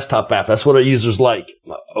like the desktop app. That's what our users like.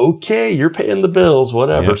 Okay, you're paying the bills,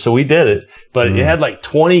 whatever. Yep. So we did it. But it had like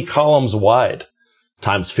 20 columns wide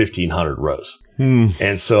times 1,500 rows. And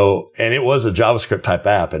it was a JavaScript type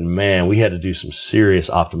app. And man, we had to do some serious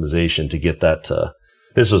optimization to get that to,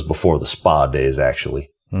 this was before the spa days, actually.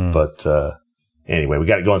 But anyway, we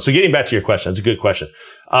got it going. So getting back to your question, that's a good question.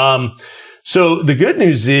 So the good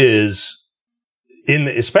news is,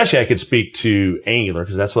 especially I could speak to Angular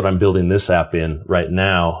because that's what I'm building this app in right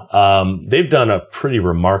now. They've done a pretty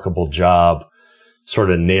remarkable job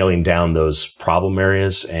sort of nailing down those problem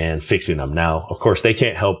areas and fixing them. Now, of course, they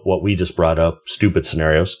can't help what we just brought up, stupid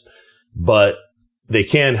scenarios, but they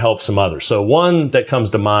can help some others. So one that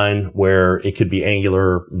comes to mind where it could be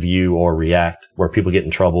Angular, Vue, or React, where people get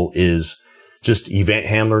in trouble is just event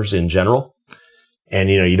handlers in general. And,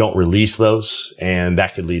 you don't release those, and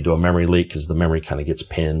that could lead to a memory leak because the memory kind of gets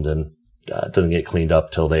pinned and it doesn't get cleaned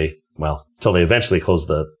up till they eventually close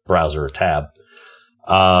the browser or tab.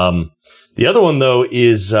 The other one, though,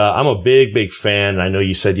 is I'm a big, big fan. And I know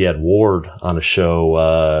you said you had Ward on a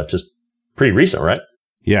show just pretty recent, right?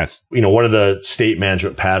 Yes. One of the state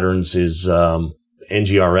management patterns is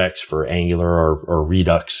NGRX for Angular or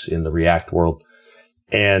Redux in the React world.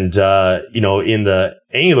 And, in the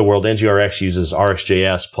Angular world, NGRX uses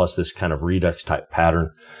RxJS plus this kind of Redux type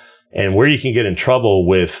pattern. And where you can get in trouble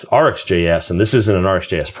with RxJS, and this isn't an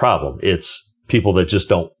RxJS problem, it's people that just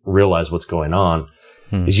don't realize what's going on,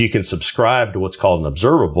 is you can subscribe to what's called an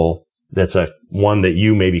observable. That's one that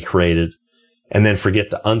you maybe created and then forget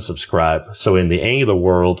to unsubscribe. So in the Angular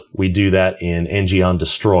world, we do that in ng on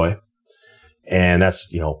destroy. And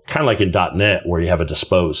that's, kind of like in .NET where you have a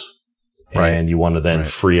dispose. Right. And you want to then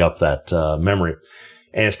free up that memory.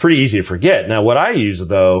 And it's pretty easy to forget. Now, what I use,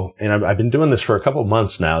 though, and I've been doing this for a couple of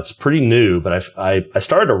months now, it's pretty new, but I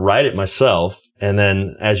started to write it myself. And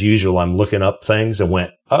then, as usual, I'm looking up things and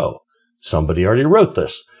went, oh, somebody already wrote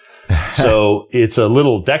this. So it's a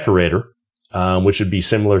little decorator, which would be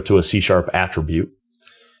similar to a C# attribute.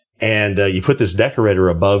 And you put this decorator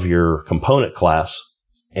above your component class,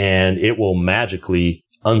 and it will magically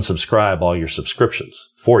unsubscribe all your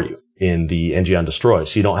subscriptions for you in the ng on destroy.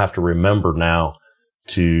 So you don't have to remember now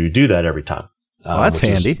to do that every time. That's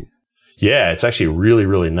handy. It's actually really,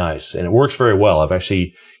 really nice. And it works very well. I've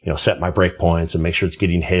actually, set my breakpoints and make sure it's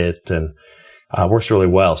getting hit, and works really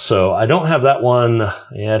well. So I don't have that one.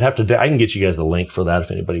 I can get you guys the link for that if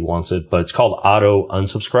anybody wants it, but it's called auto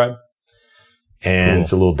unsubscribe. And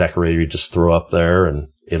It's a little decorator you just throw up there and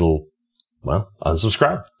it'll,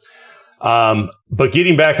 unsubscribe. But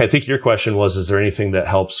getting back, I think your question was, is there anything that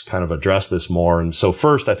helps kind of address this more? And so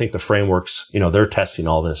first, I think the frameworks, they're testing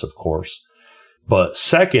all this, of course. But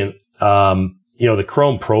second, the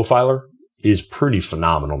Chrome profiler is pretty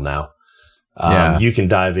phenomenal now. You can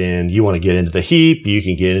dive in. You want to get into the heap, you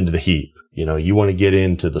can get into the heap. You want to get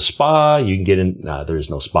into the spa, you can get in. There is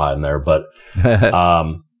no spa in there, but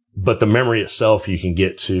the memory itself you can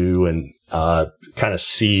get to and kind of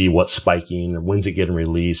see what's spiking and when's it getting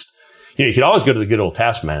released. You could always go to the good old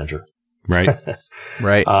task manager Right.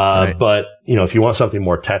 Right. But, if you want something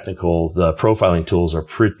more technical, the profiling tools are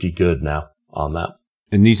pretty good now on that.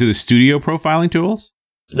 And these are the studio profiling tools?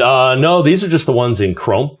 No, these are just the ones in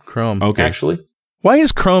Chrome. Okay. Actually. Why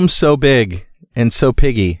is Chrome so big and so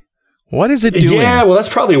piggy? What is it doing? Yeah, well, that's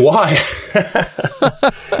probably why.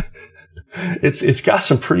 It's got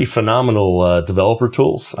some pretty phenomenal developer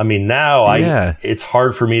tools. I mean, now it's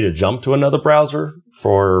hard for me to jump to another browser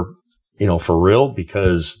for real,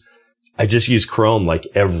 because I just use Chrome like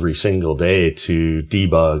every single day to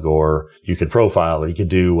debug, or you could profile, or you could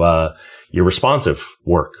do your responsive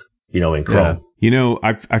work, in Chrome. Yeah.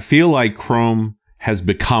 I feel like Chrome has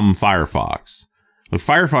become Firefox. Like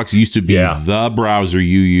Firefox used to be the browser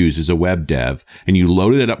you use as a web dev, and you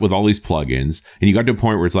loaded it up with all these plugins, and you got to a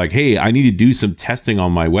point where it's like, hey, I need to do some testing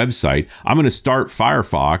on my website. I'm going to start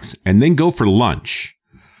Firefox and then go for lunch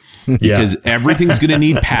because everything's going to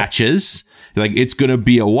need patches. Like, it's going to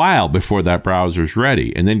be a while before that browser's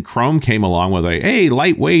ready. And then Chrome came along with like, hey,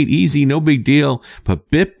 lightweight, easy, no big deal. But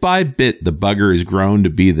bit by bit, the bugger has grown to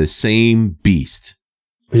be the same beast.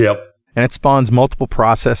 Yep. And it spawns multiple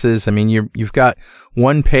processes. I mean, you've got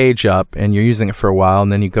one page up and you're using it for a while,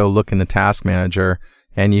 and then you go look in the task manager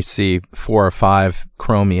and you see 4 or 5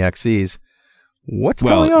 Chrome EXEs. What's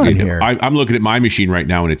going on here? I'm looking at my machine right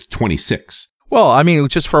now and it's 26. Well, I mean,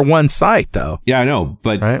 just for one site, though. Yeah, I know.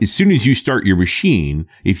 But as soon as you start your machine,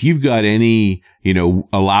 if you've got any,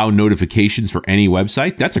 allow notifications for any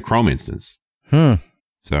website, that's a Chrome instance.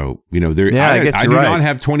 So, I do not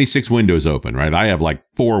have 26 windows open, right? I have like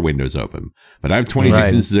 4 windows open, but I have 26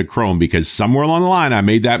 instances of Chrome because somewhere along the line, I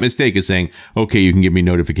made that mistake of saying, okay, you can give me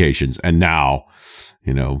notifications. And now,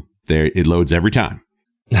 it loads every time.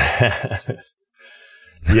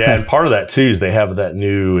 Yeah. And part of that too is they have that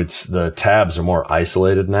the tabs are more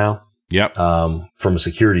isolated now. Yep. From a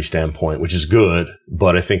security standpoint, which is good,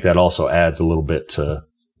 but I think that also adds a little bit to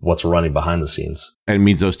what's running behind the scenes. And it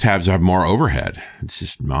means those tabs have more overhead. It's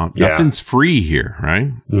just nothing's free here,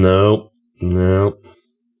 right? No.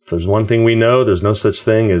 If there's one thing we know, there's no such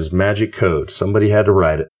thing as magic code. Somebody had to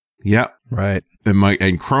write it. Yep. Right.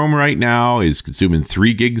 And Chrome right now is consuming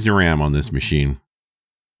 3 gigs of RAM on this machine.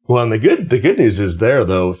 Well, and the good news is there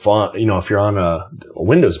though, if you're on a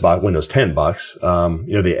Windows 10 box,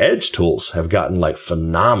 the Edge tools have gotten like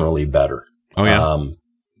phenomenally better. Oh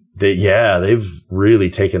yeah. They've really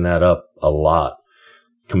taken that up a lot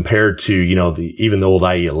compared to, even the old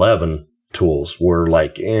IE11 tools were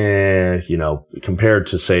like, compared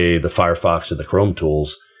to say the Firefox or the Chrome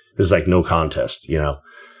tools, there's like no contest,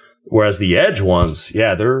 Whereas the Edge ones,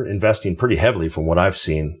 they're investing pretty heavily from what I've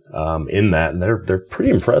seen, in that. And they're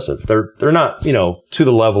pretty impressive. They're not, to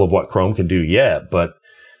the level of what Chrome can do yet, but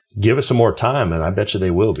give us some more time and I bet you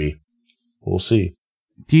they will be. We'll see.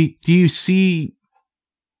 Do you see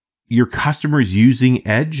your customers using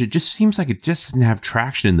Edge? It just seems like it just doesn't have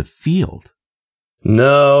traction in the field.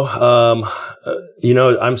 No.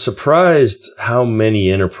 I'm surprised how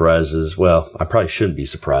many enterprises, well, I probably shouldn't be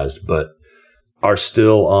surprised, but are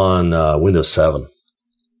still on Windows 7.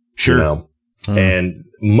 Sure. And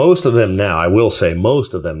most of them now, I will say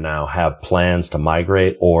most of them now have plans to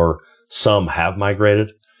migrate, or some have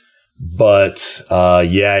migrated. But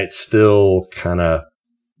it's still kind of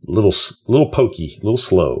little pokey, a little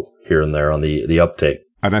slow here and there on the uptake.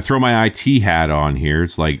 And I throw my IT hat on here.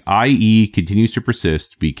 It's like IE continues to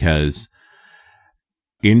persist because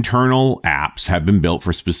internal apps have been built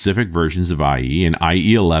for specific versions of IE, and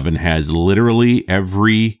IE 11 has literally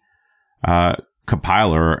every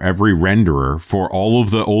compiler, every renderer for all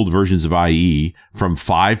of the old versions of IE from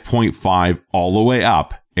 5.5 all the way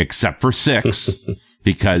up, except for 6,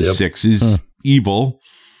 because 6 is evil.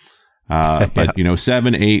 But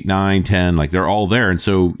 7, 8, 9, 10, like they're all there. And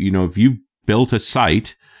so, if you've built a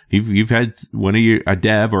site, you've had a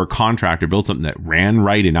dev or a contractor build something that ran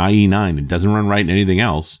right in IE9 and doesn't run right in anything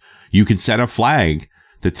else, you can set a flag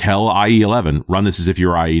to tell IE11, run this as if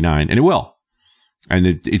you're IE9, and it will. And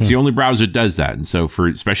it's the only browser that does that. And so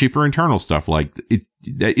especially for internal stuff, like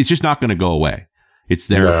it's just not going to go away. It's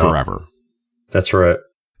there forever. That's right.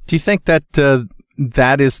 Do you think that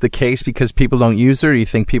that is the case because people don't use it, or do you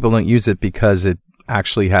think people don't use it because it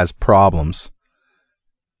actually has problems?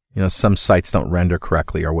 Some sites don't render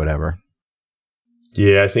correctly or whatever.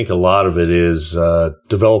 Yeah, I think a lot of it is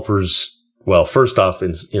developers. Well, first off,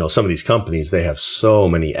 in some of these companies, they have so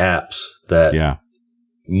many apps that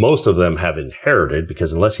most of them have inherited,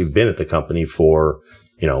 because unless you've been at the company for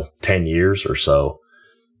 10 years or so,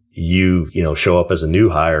 you show up as a new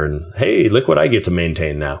hire and, hey, look what I get to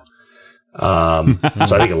maintain now. So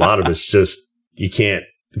I think a lot of it's just you can't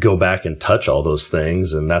go back and touch all those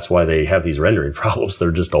things. And that's why they have these rendering problems.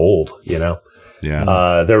 They're just old, you know?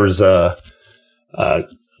 Yeah. There was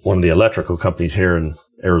one of the electrical companies here in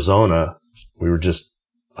Arizona.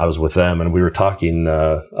 I was with them and we were talking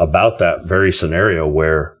about that very scenario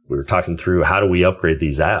where we were talking through how do we upgrade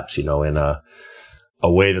these apps, you know, in a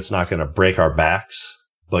way that's not going to break our backs,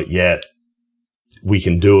 but yet we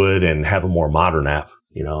can do it and have a more modern app,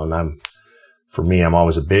 you know. And I'm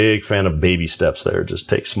always a big fan of baby steps there. Just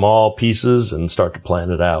take small pieces and start to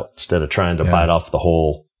plan it out instead of trying to bite off the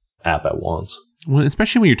whole app at once. Well,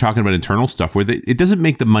 especially when you're talking about internal stuff where it doesn't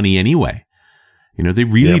make the money anyway. You know, they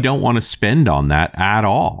really don't want to spend on that at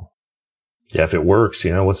all. Yeah, if it works,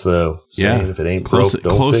 you know, what's the saying? If it ain't close, broke,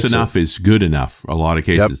 don't close fix enough it. is good enough. A lot of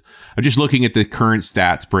cases. I'm just looking at the current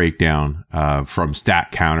stats breakdown from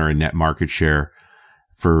StatCounter and net market share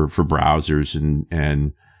for browsers,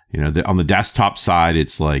 and you know, on the desktop side,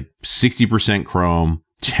 it's like 60% Chrome,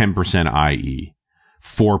 10% IE,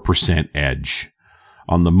 4% Edge.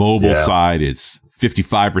 On the mobile side, it's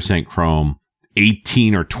 55% Chrome,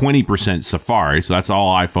 18 or 20% Safari. So that's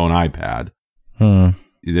all iPhone, iPad.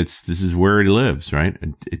 This is where it lives, right?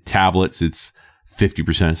 Tablets, it's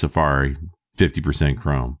 50% Safari, 50%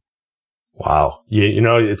 Chrome. Wow. You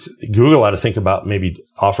know, it's Google ought to think about maybe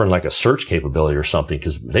offering like a search capability or something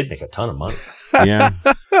because they'd make a ton of money. Yeah.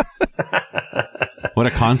 What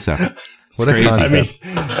a concept. What a concept.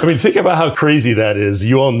 I mean, think about how crazy that is.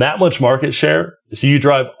 You own that much market share. So you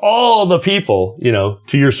drive all the people, you know,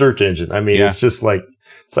 to your search engine. I mean, it's just like,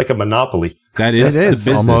 it's like a monopoly. That is the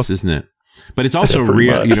business, almost. Isn't it? But it's also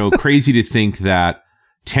crazy to think that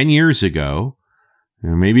 10 years ago,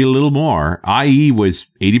 maybe a little more, IE was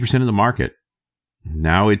 80% of the market.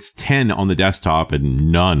 Now it's 10 on the desktop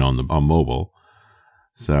and none on mobile.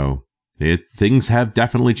 So things have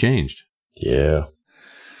definitely changed. Yeah.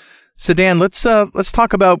 So Dan, let's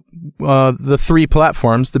talk about the three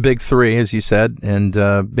platforms, the big three, as you said, and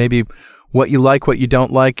maybe what you like, what you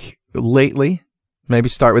don't like lately. Maybe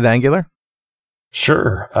start with Angular.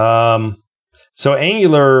 Sure. So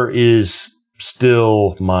Angular is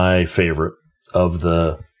still my favorite of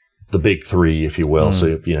the big three, if you will.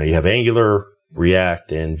 So, you know, you have Angular,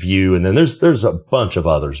 React, and Vue, and then there's a bunch of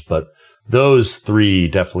others, but those three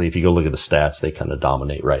definitely, if you go look at the stats, they kind of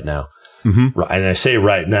dominate right now. Mm-hmm. And I say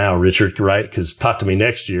right now, Richard, right? Because talk to me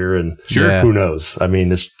next year and who knows? I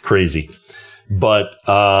mean, it's crazy. But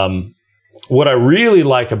what I really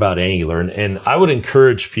like about Angular, and I would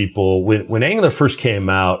encourage people, when Angular first came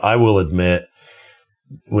out, I will admit,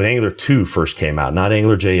 when Angular 2 first came out, not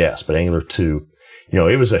Angular JS, but Angular 2, you know,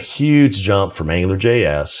 it was a huge jump from Angular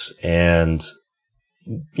JS. And,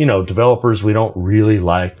 you know, developers, we don't really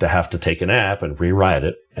like to have to take an app and rewrite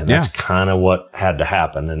it. And that's kind of what had to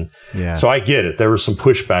happen. And so I get it. There was some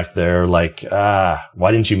pushback there, like,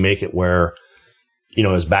 why didn't you make it where, you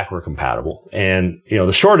know, it's backward compatible? And, you know,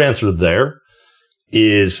 the short answer there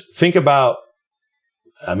is think about,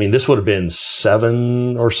 I mean, this would have been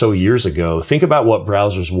 7 or so years ago. Think about what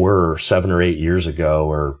browsers were 7 or 8 years ago,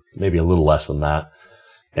 or maybe a little less than that.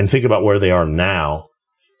 And think about where they are now.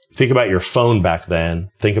 Think about your phone back then.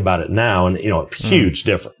 Think about it now. And, you know, huge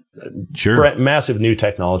difference. Sure. Massive new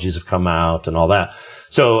technologies have come out and all that.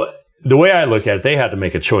 So the way I look at it, they had to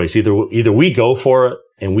make a choice. Either we go for it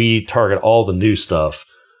and we target all the new stuff,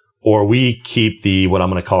 or we keep what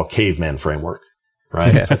I'm going to call caveman framework,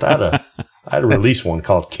 right? In fact, I had to release one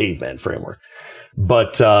called Caveman Framework.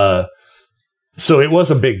 But so it was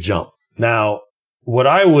a big jump. Now, what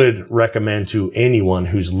I would recommend to anyone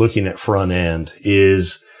who's looking at front end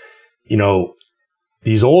is, you know,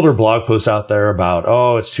 these older blog posts out there about,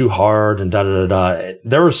 oh, it's too hard and da-da-da-da.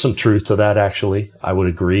 There was some truth to that, actually. I would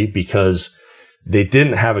agree, because they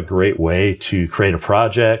didn't have a great way to create a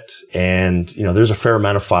project. And, you know, there's a fair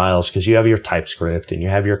amount of files because you have your TypeScript and you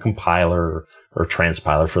have your compiler or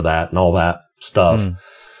transpiler for that and all that stuff.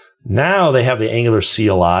 Now they have the Angular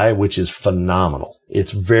CLI, which is phenomenal.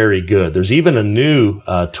 It's very good. There's even a new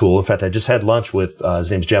tool. In fact, I just had lunch with, his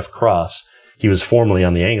name's Jeff Cross. He was formerly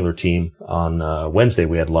on the Angular team. On Wednesday,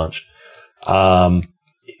 we had lunch.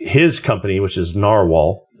 His company, which is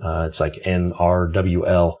Narwhal, it's like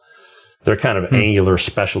NRWL. They're kind of Angular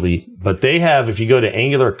specialty, but they have, if you go to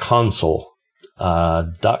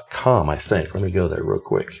angularconsole.com, I think, let me go there real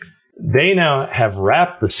quick. They now have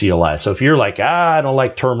wrapped the CLI. So if you're like, I don't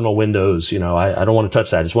like terminal windows, you know, I don't want to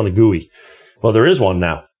touch that. I just want a GUI. Well, there is one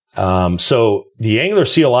now. So the Angular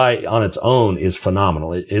CLI on its own is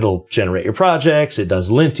phenomenal. It'll generate your projects. It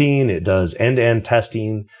does linting. It does end-to-end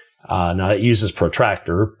testing. Now it uses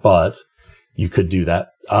Protractor, but you could do that.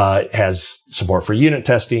 It has support for unit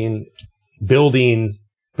testing, building,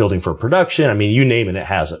 building for production. I mean, you name it, it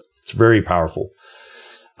has it. It's very powerful.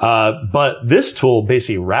 But this tool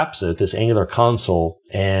basically wraps it, this Angular console,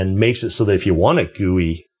 and makes it so that if you want a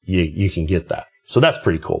GUI, you can get that. So that's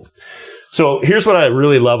pretty cool. So here's what I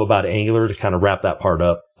really love about Angular to kind of wrap that part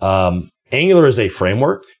up. Angular is a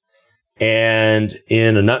framework. And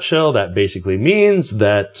in a nutshell, that basically means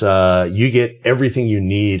that you get everything you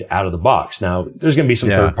need out of the box. Now, there's going to be some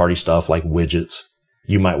third-party stuff like widgets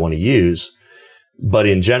you might want to use. But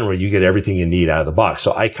in general, you get everything you need out of the box.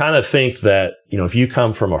 So I kind of think that, if you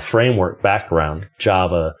come from a framework background,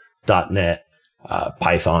 Java, .NET,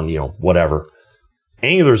 Python, whatever,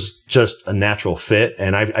 Angular's just a natural fit.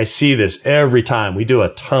 And I see this every time. We do a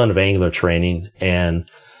ton of Angular training. And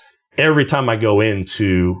every time I go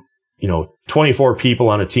into, 24 people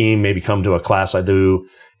on a team, maybe come to a class I do,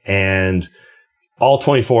 and all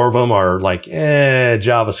 24 of them are like,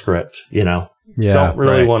 JavaScript, don't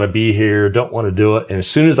really want to be here, don't want to do it. And as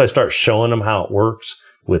soon as I start showing them how it works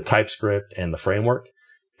with TypeScript and the framework,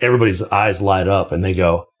 everybody's eyes light up and they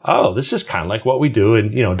go, oh, this is kind of like what we do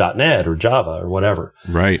in, .NET or Java or whatever.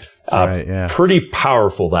 Right. Pretty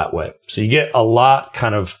powerful that way. So you get a lot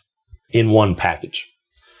kind of in one package.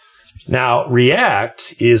 Now,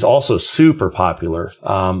 React is also super popular.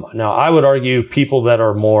 Now, I would argue people that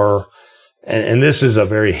are more, and this is a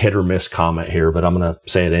very hit or miss comment here, but I'm going to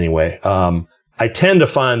say it anyway. I tend to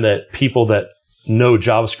find that people that know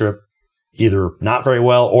JavaScript either not very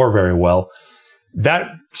well or very well, that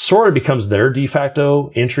sort of becomes their de facto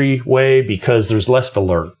entryway because there's less to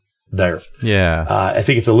learn there. Yeah. I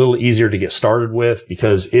think it's a little easier to get started with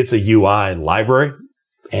because it's a UI library,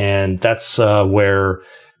 and that's where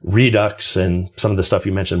Redux and some of the stuff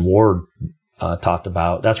you mentioned, Ward talked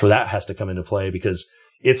about, that's where that has to come into play because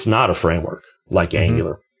it's not a framework like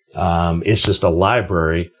Angular. It's just a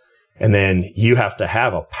library. And then you have to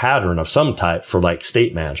have a pattern of some type for like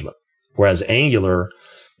state management. Whereas Angular,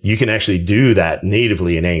 you can actually do that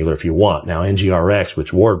natively in Angular if you want. Now, NGRX,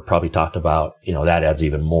 which Ward probably talked about, that adds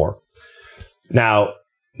even more. Now,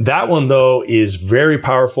 that one, though, is very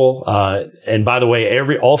powerful. And by the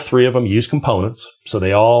way, all three of them use components. So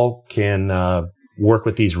they all can work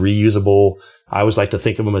with these reusable, I always like to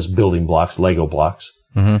think of them as building blocks, Lego blocks.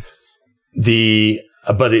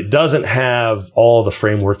 But it doesn't have all the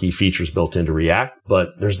frameworky features built into React, but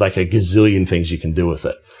there's like a gazillion things you can do with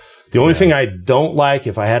it. The only thing I don't like,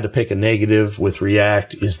 if I had to pick a negative with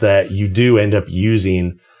React, is that you do end up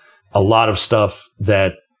using a lot of stuff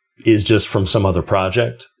that is just from some other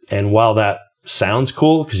project. And while that sounds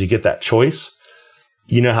cool because you get that choice,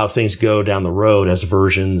 you know how things go down the road as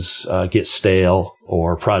versions get stale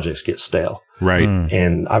or projects get stale. Right.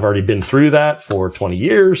 And I've already been through that for 20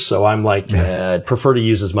 years. So I'm like, I'd prefer to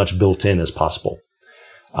use as much built in as possible.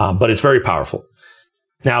 But it's very powerful.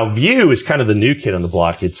 Now, Vue is kind of the new kid on the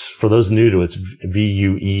block. It's, for those new to it, it's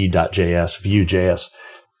Vue.js, Vue.js.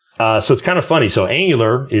 So it's kind of funny. So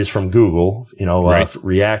Angular is from Google,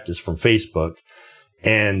 React is from Facebook,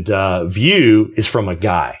 and Vue is from a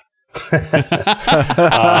guy.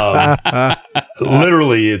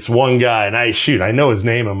 Literally, it's one guy, and I know his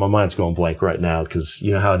name, and my mind's going blank right now because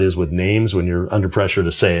you know how it is with names when you're under pressure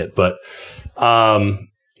to say it. But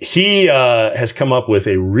he has come up with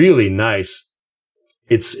a really nice.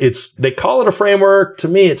 They call it a framework. To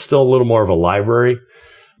me, it's still a little more of a library,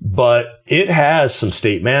 but it has some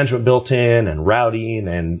state management built in and routing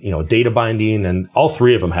and data binding, and all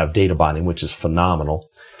three of them have data binding, which is phenomenal.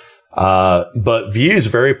 But Vue is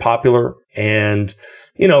very popular. And,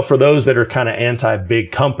 for those that are kind of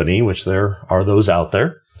anti-big company, which there are those out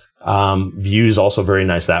there, Vue is also very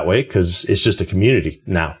nice that way because it's just a community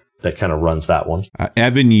now that kind of runs that one.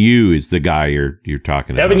 Evan Yu is the guy you're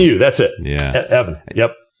talking about. Evan Yu, that's it. Yeah. Evan.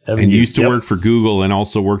 Yep. Evan and Yu. Used to work for Google and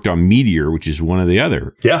also worked on Meteor, which is one of the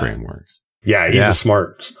other frameworks. Yeah, he's a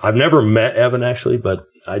smart. I've never met Evan actually, but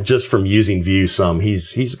just from using Vue some,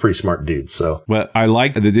 he's a pretty smart dude. So, well, I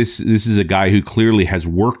like that this is a guy who clearly has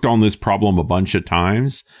worked on this problem a bunch of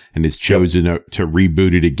times and has chosen to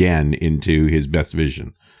reboot it again into his best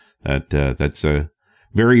vision. That's a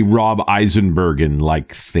very Rob Eisenbergen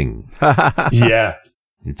like thing. Yeah,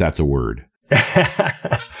 if that's a word.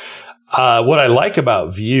 What I like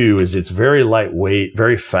about Vue is it's very lightweight,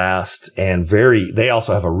 very fast, and they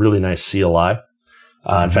also have a really nice CLI.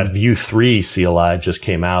 In fact, Vue 3 CLI just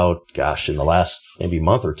came out, in the last maybe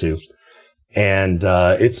month or two. And,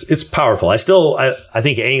 it's powerful. I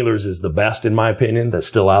think Angular's is the best in my opinion that's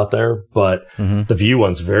still out there, but the Vue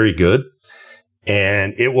one's very good.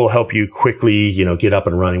 And it will help you quickly, get up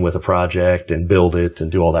and running with a project and build it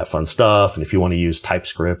and do all that fun stuff. And if you want to use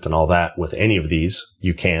TypeScript and all that with any of these,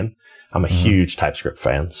 you can. I'm a huge TypeScript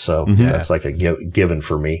fan. So that's like a given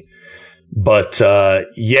for me. But, so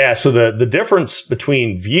the difference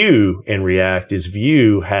between Vue and React is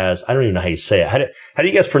Vue has, I don't even know how you say it. How do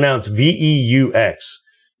you guys pronounce VEUX?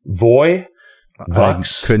 Voy?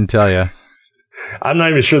 Vux? I couldn't tell you. I'm not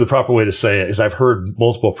even sure the proper way to say it, because I've heard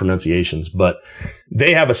multiple pronunciations, but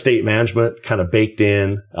they have a state management kind of baked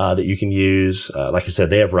in, that you can use. Like I said,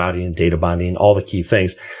 they have routing and data binding, all the key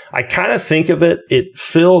things. I kind of think of it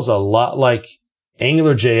feels a lot like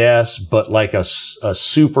AngularJS, but like a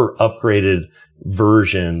super upgraded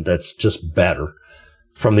version that's just better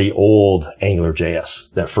from the old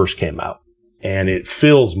AngularJS that first came out. And it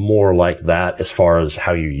feels more like that as far as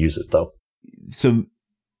how you use it, though. So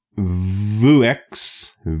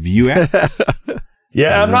Vuex?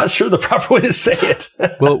 Yeah, I'm not sure the proper way to say it.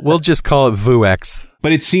 We'll just call it Vuex.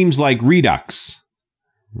 But it seems like Redux,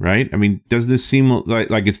 right? I mean, does this seem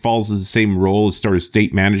like it falls in the same role as sort of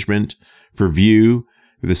state management for Vue,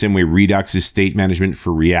 the same way Redux is state management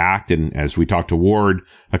for React? And as we talked to Ward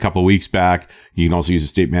a couple of weeks back, you can also use a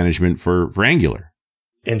state management for Angular.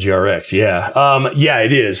 NGRX, yeah,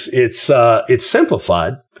 it is. It's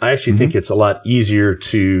simplified. I actually think it's a lot easier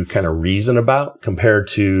to kind of reason about compared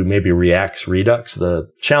to maybe React's Redux. The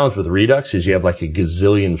challenge with Redux is you have like a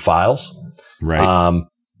gazillion files. Right.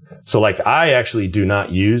 So like I actually do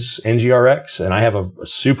not use NGRX, and I have a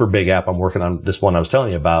super big app I'm working on, this one I was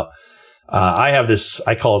telling you about. I have this,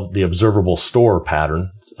 I call it the observable store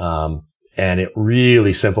pattern. And it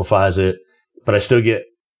really simplifies it, but I still get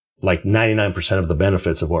like 99% of the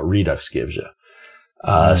benefits of what Redux gives you.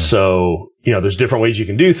 So, there's different ways you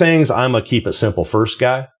can do things. I'm a keep it simple first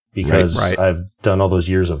guy because I've done all those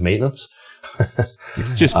years of maintenance.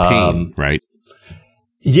 It's just pain, right?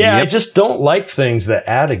 Yeah. Yep. I just don't like things that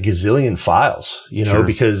add a gazillion files,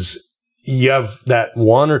 because you have that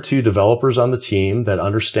one or two developers on the team that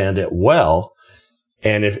understand it well.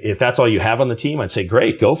 And if that's all you have on the team, I'd say,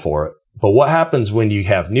 great, go for it. But what happens when you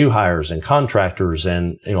have new hires and contractors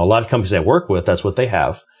and, a lot of companies I work with, that's what they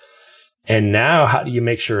have. And now how do you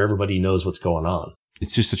make sure everybody knows what's going on?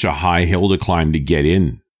 It's just such a high hill to climb to get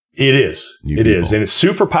in. It is. It is. And it's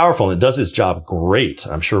super powerful and it does its job great.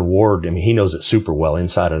 I'm sure Ward, he knows it super well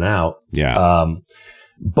inside and out. Yeah.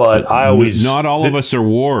 But I always... Not all of us are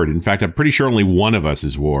Ward. In fact, I'm pretty sure only one of us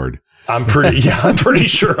is Ward. I'm pretty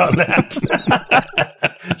sure on that.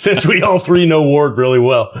 Since we all three know Ward really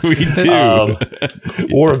well. We do.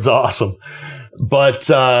 Ward's awesome. But,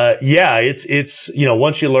 it's,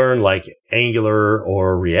 once you learn like Angular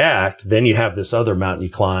or React, then you have this other mountain you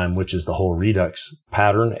climb, which is the whole Redux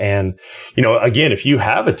pattern. And, again, if you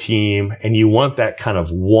have a team and you want that kind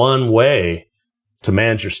of one way to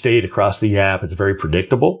manage your state across the app, it's very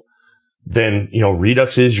predictable, then,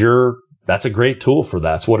 Redux is that's a great tool for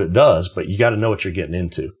that. That's what it does, but you got to know what you're getting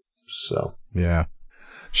into. So, yeah,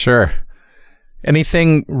 sure.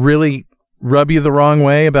 Anything really rub you the wrong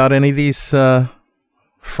way about any of these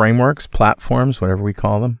frameworks, platforms, whatever we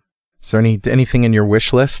call them? Is there anything in your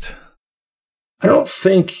wish list? I don't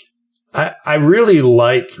think I really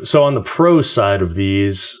like, so on the pro side of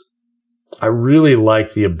these, I really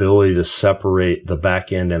like the ability to separate the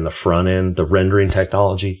back end and the front end, the rendering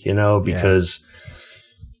technology, because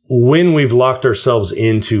when we've locked ourselves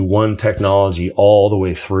into one technology all the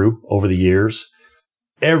way through over the years,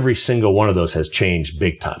 every single one of those has changed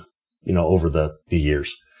big time, over the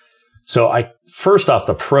years. So first off,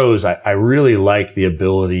 the pros, I really like the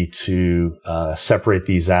ability to separate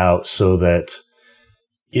these out so that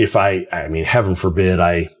if heaven forbid,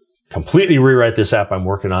 I completely rewrite this app I'm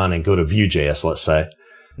working on and go to Vue.js, let's say,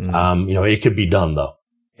 it could be done though.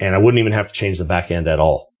 And I wouldn't even have to change the back end at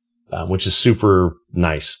all, which is super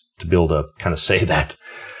nice to be able to kind of say that.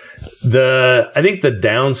 I think the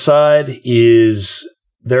downside is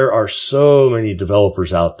there are so many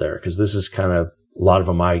developers out there, because this is kind of a lot of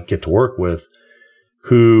them I get to work with,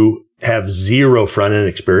 who have zero front end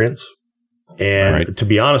experience. And to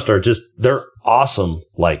be honest, they're awesome,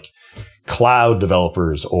 like cloud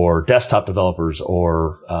developers or desktop developers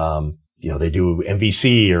or, they do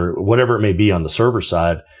MVC or whatever it may be on the server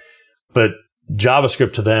side. But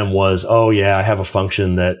JavaScript to them was, oh yeah, I have a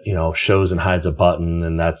function that, shows and hides a button,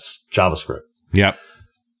 and that's JavaScript. Yep.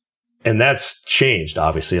 And that's changed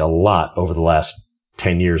obviously a lot over the last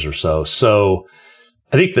 10 years or so. So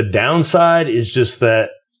I think the downside is just that,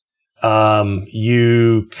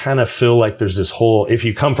 you kind of feel like there's this whole, if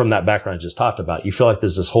you come from that background I just talked about, you feel like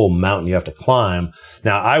there's this whole mountain you have to climb.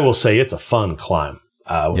 Now, I will say it's a fun climb,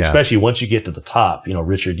 especially once you get to the top.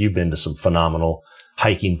 Richard, you've been to some phenomenal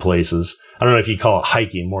hiking places. I don't know if you call it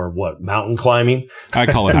hiking, more mountain climbing? I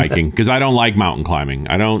call it hiking because I don't like mountain climbing.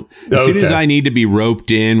 As soon as I need to be roped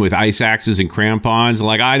in with ice axes and crampons,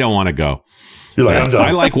 like, I don't want to go. You're like, I'm done.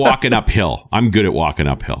 I like walking uphill. I'm good at walking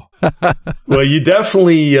uphill. Well, you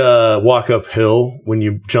definitely walk uphill when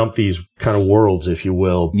you jump these kind of worlds, if you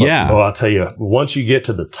will. But, yeah. Well, I'll tell you, once you get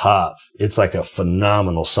to the top, it's like a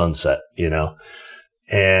phenomenal sunset,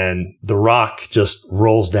 and the rock just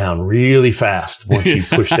rolls down really fast once you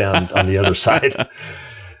push down on the other side.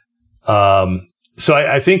 So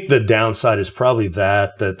I think the downside is probably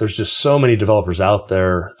that there's just so many developers out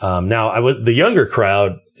there. Now, the younger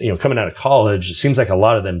crowd, coming out of college, it seems like a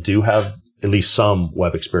lot of them do have at least some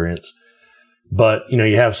web experience. But,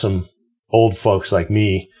 you have some old folks like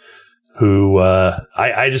me who,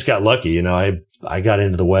 I just got lucky. I got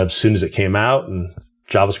into the web as soon as it came out, and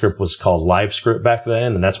JavaScript was called LiveScript back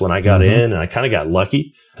then. And that's when I got in, and I kind of got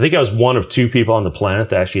lucky. I think I was one of 2 people on the planet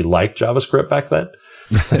that actually liked JavaScript back then.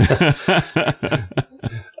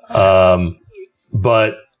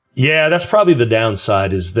 But yeah, that's probably the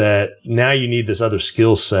downside, is that now you need this other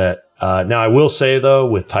skill set. Now I will say though,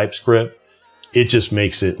 with TypeScript, it just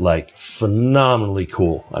makes it like phenomenally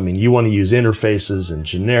cool. I mean, you want to use interfaces and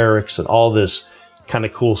generics and all this kind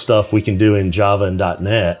of cool stuff we can do in Java and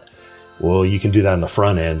 .NET. Well, you can do that on the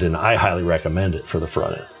front end, and I highly recommend it for the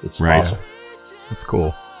front end. It's awesome. That's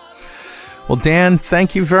cool. Well, Dan,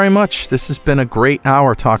 thank you very much. This has been a great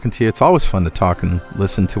hour talking to you. It's always fun to talk and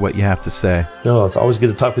listen to what you have to say. No, it's always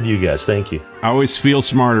good to talk with you guys. Thank you. I always feel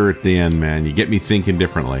smarter at the end, man. You get me thinking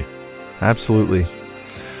differently. Absolutely.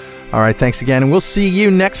 All right, thanks again, and we'll see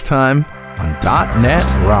you next time on .NET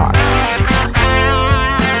Rocks.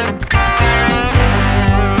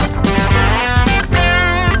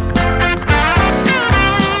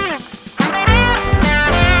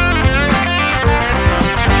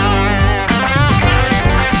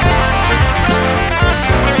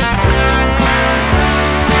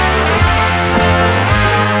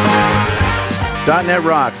 .NET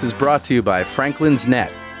Rocks is brought to you by Franklin's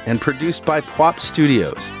Net and produced by Pwop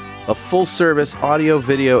Studios, a full-service audio,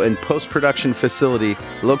 video, and post-production facility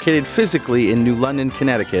located physically in New London,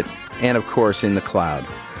 Connecticut, and of course in the cloud.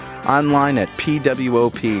 Online at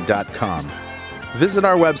pwop.com. Visit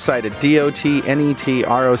our website at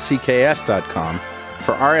dotnetrocks.com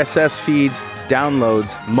for RSS feeds,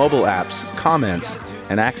 downloads, mobile apps, comments,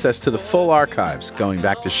 and access to the full archives going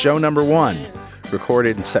back to show number 1,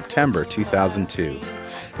 recorded in September 2002.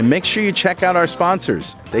 And make sure you check out our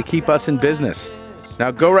sponsors. They keep us in business.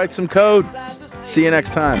 Now go write some code. See you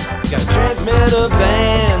next time. Got a transmitter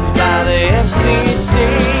banned by the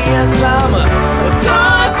FCC.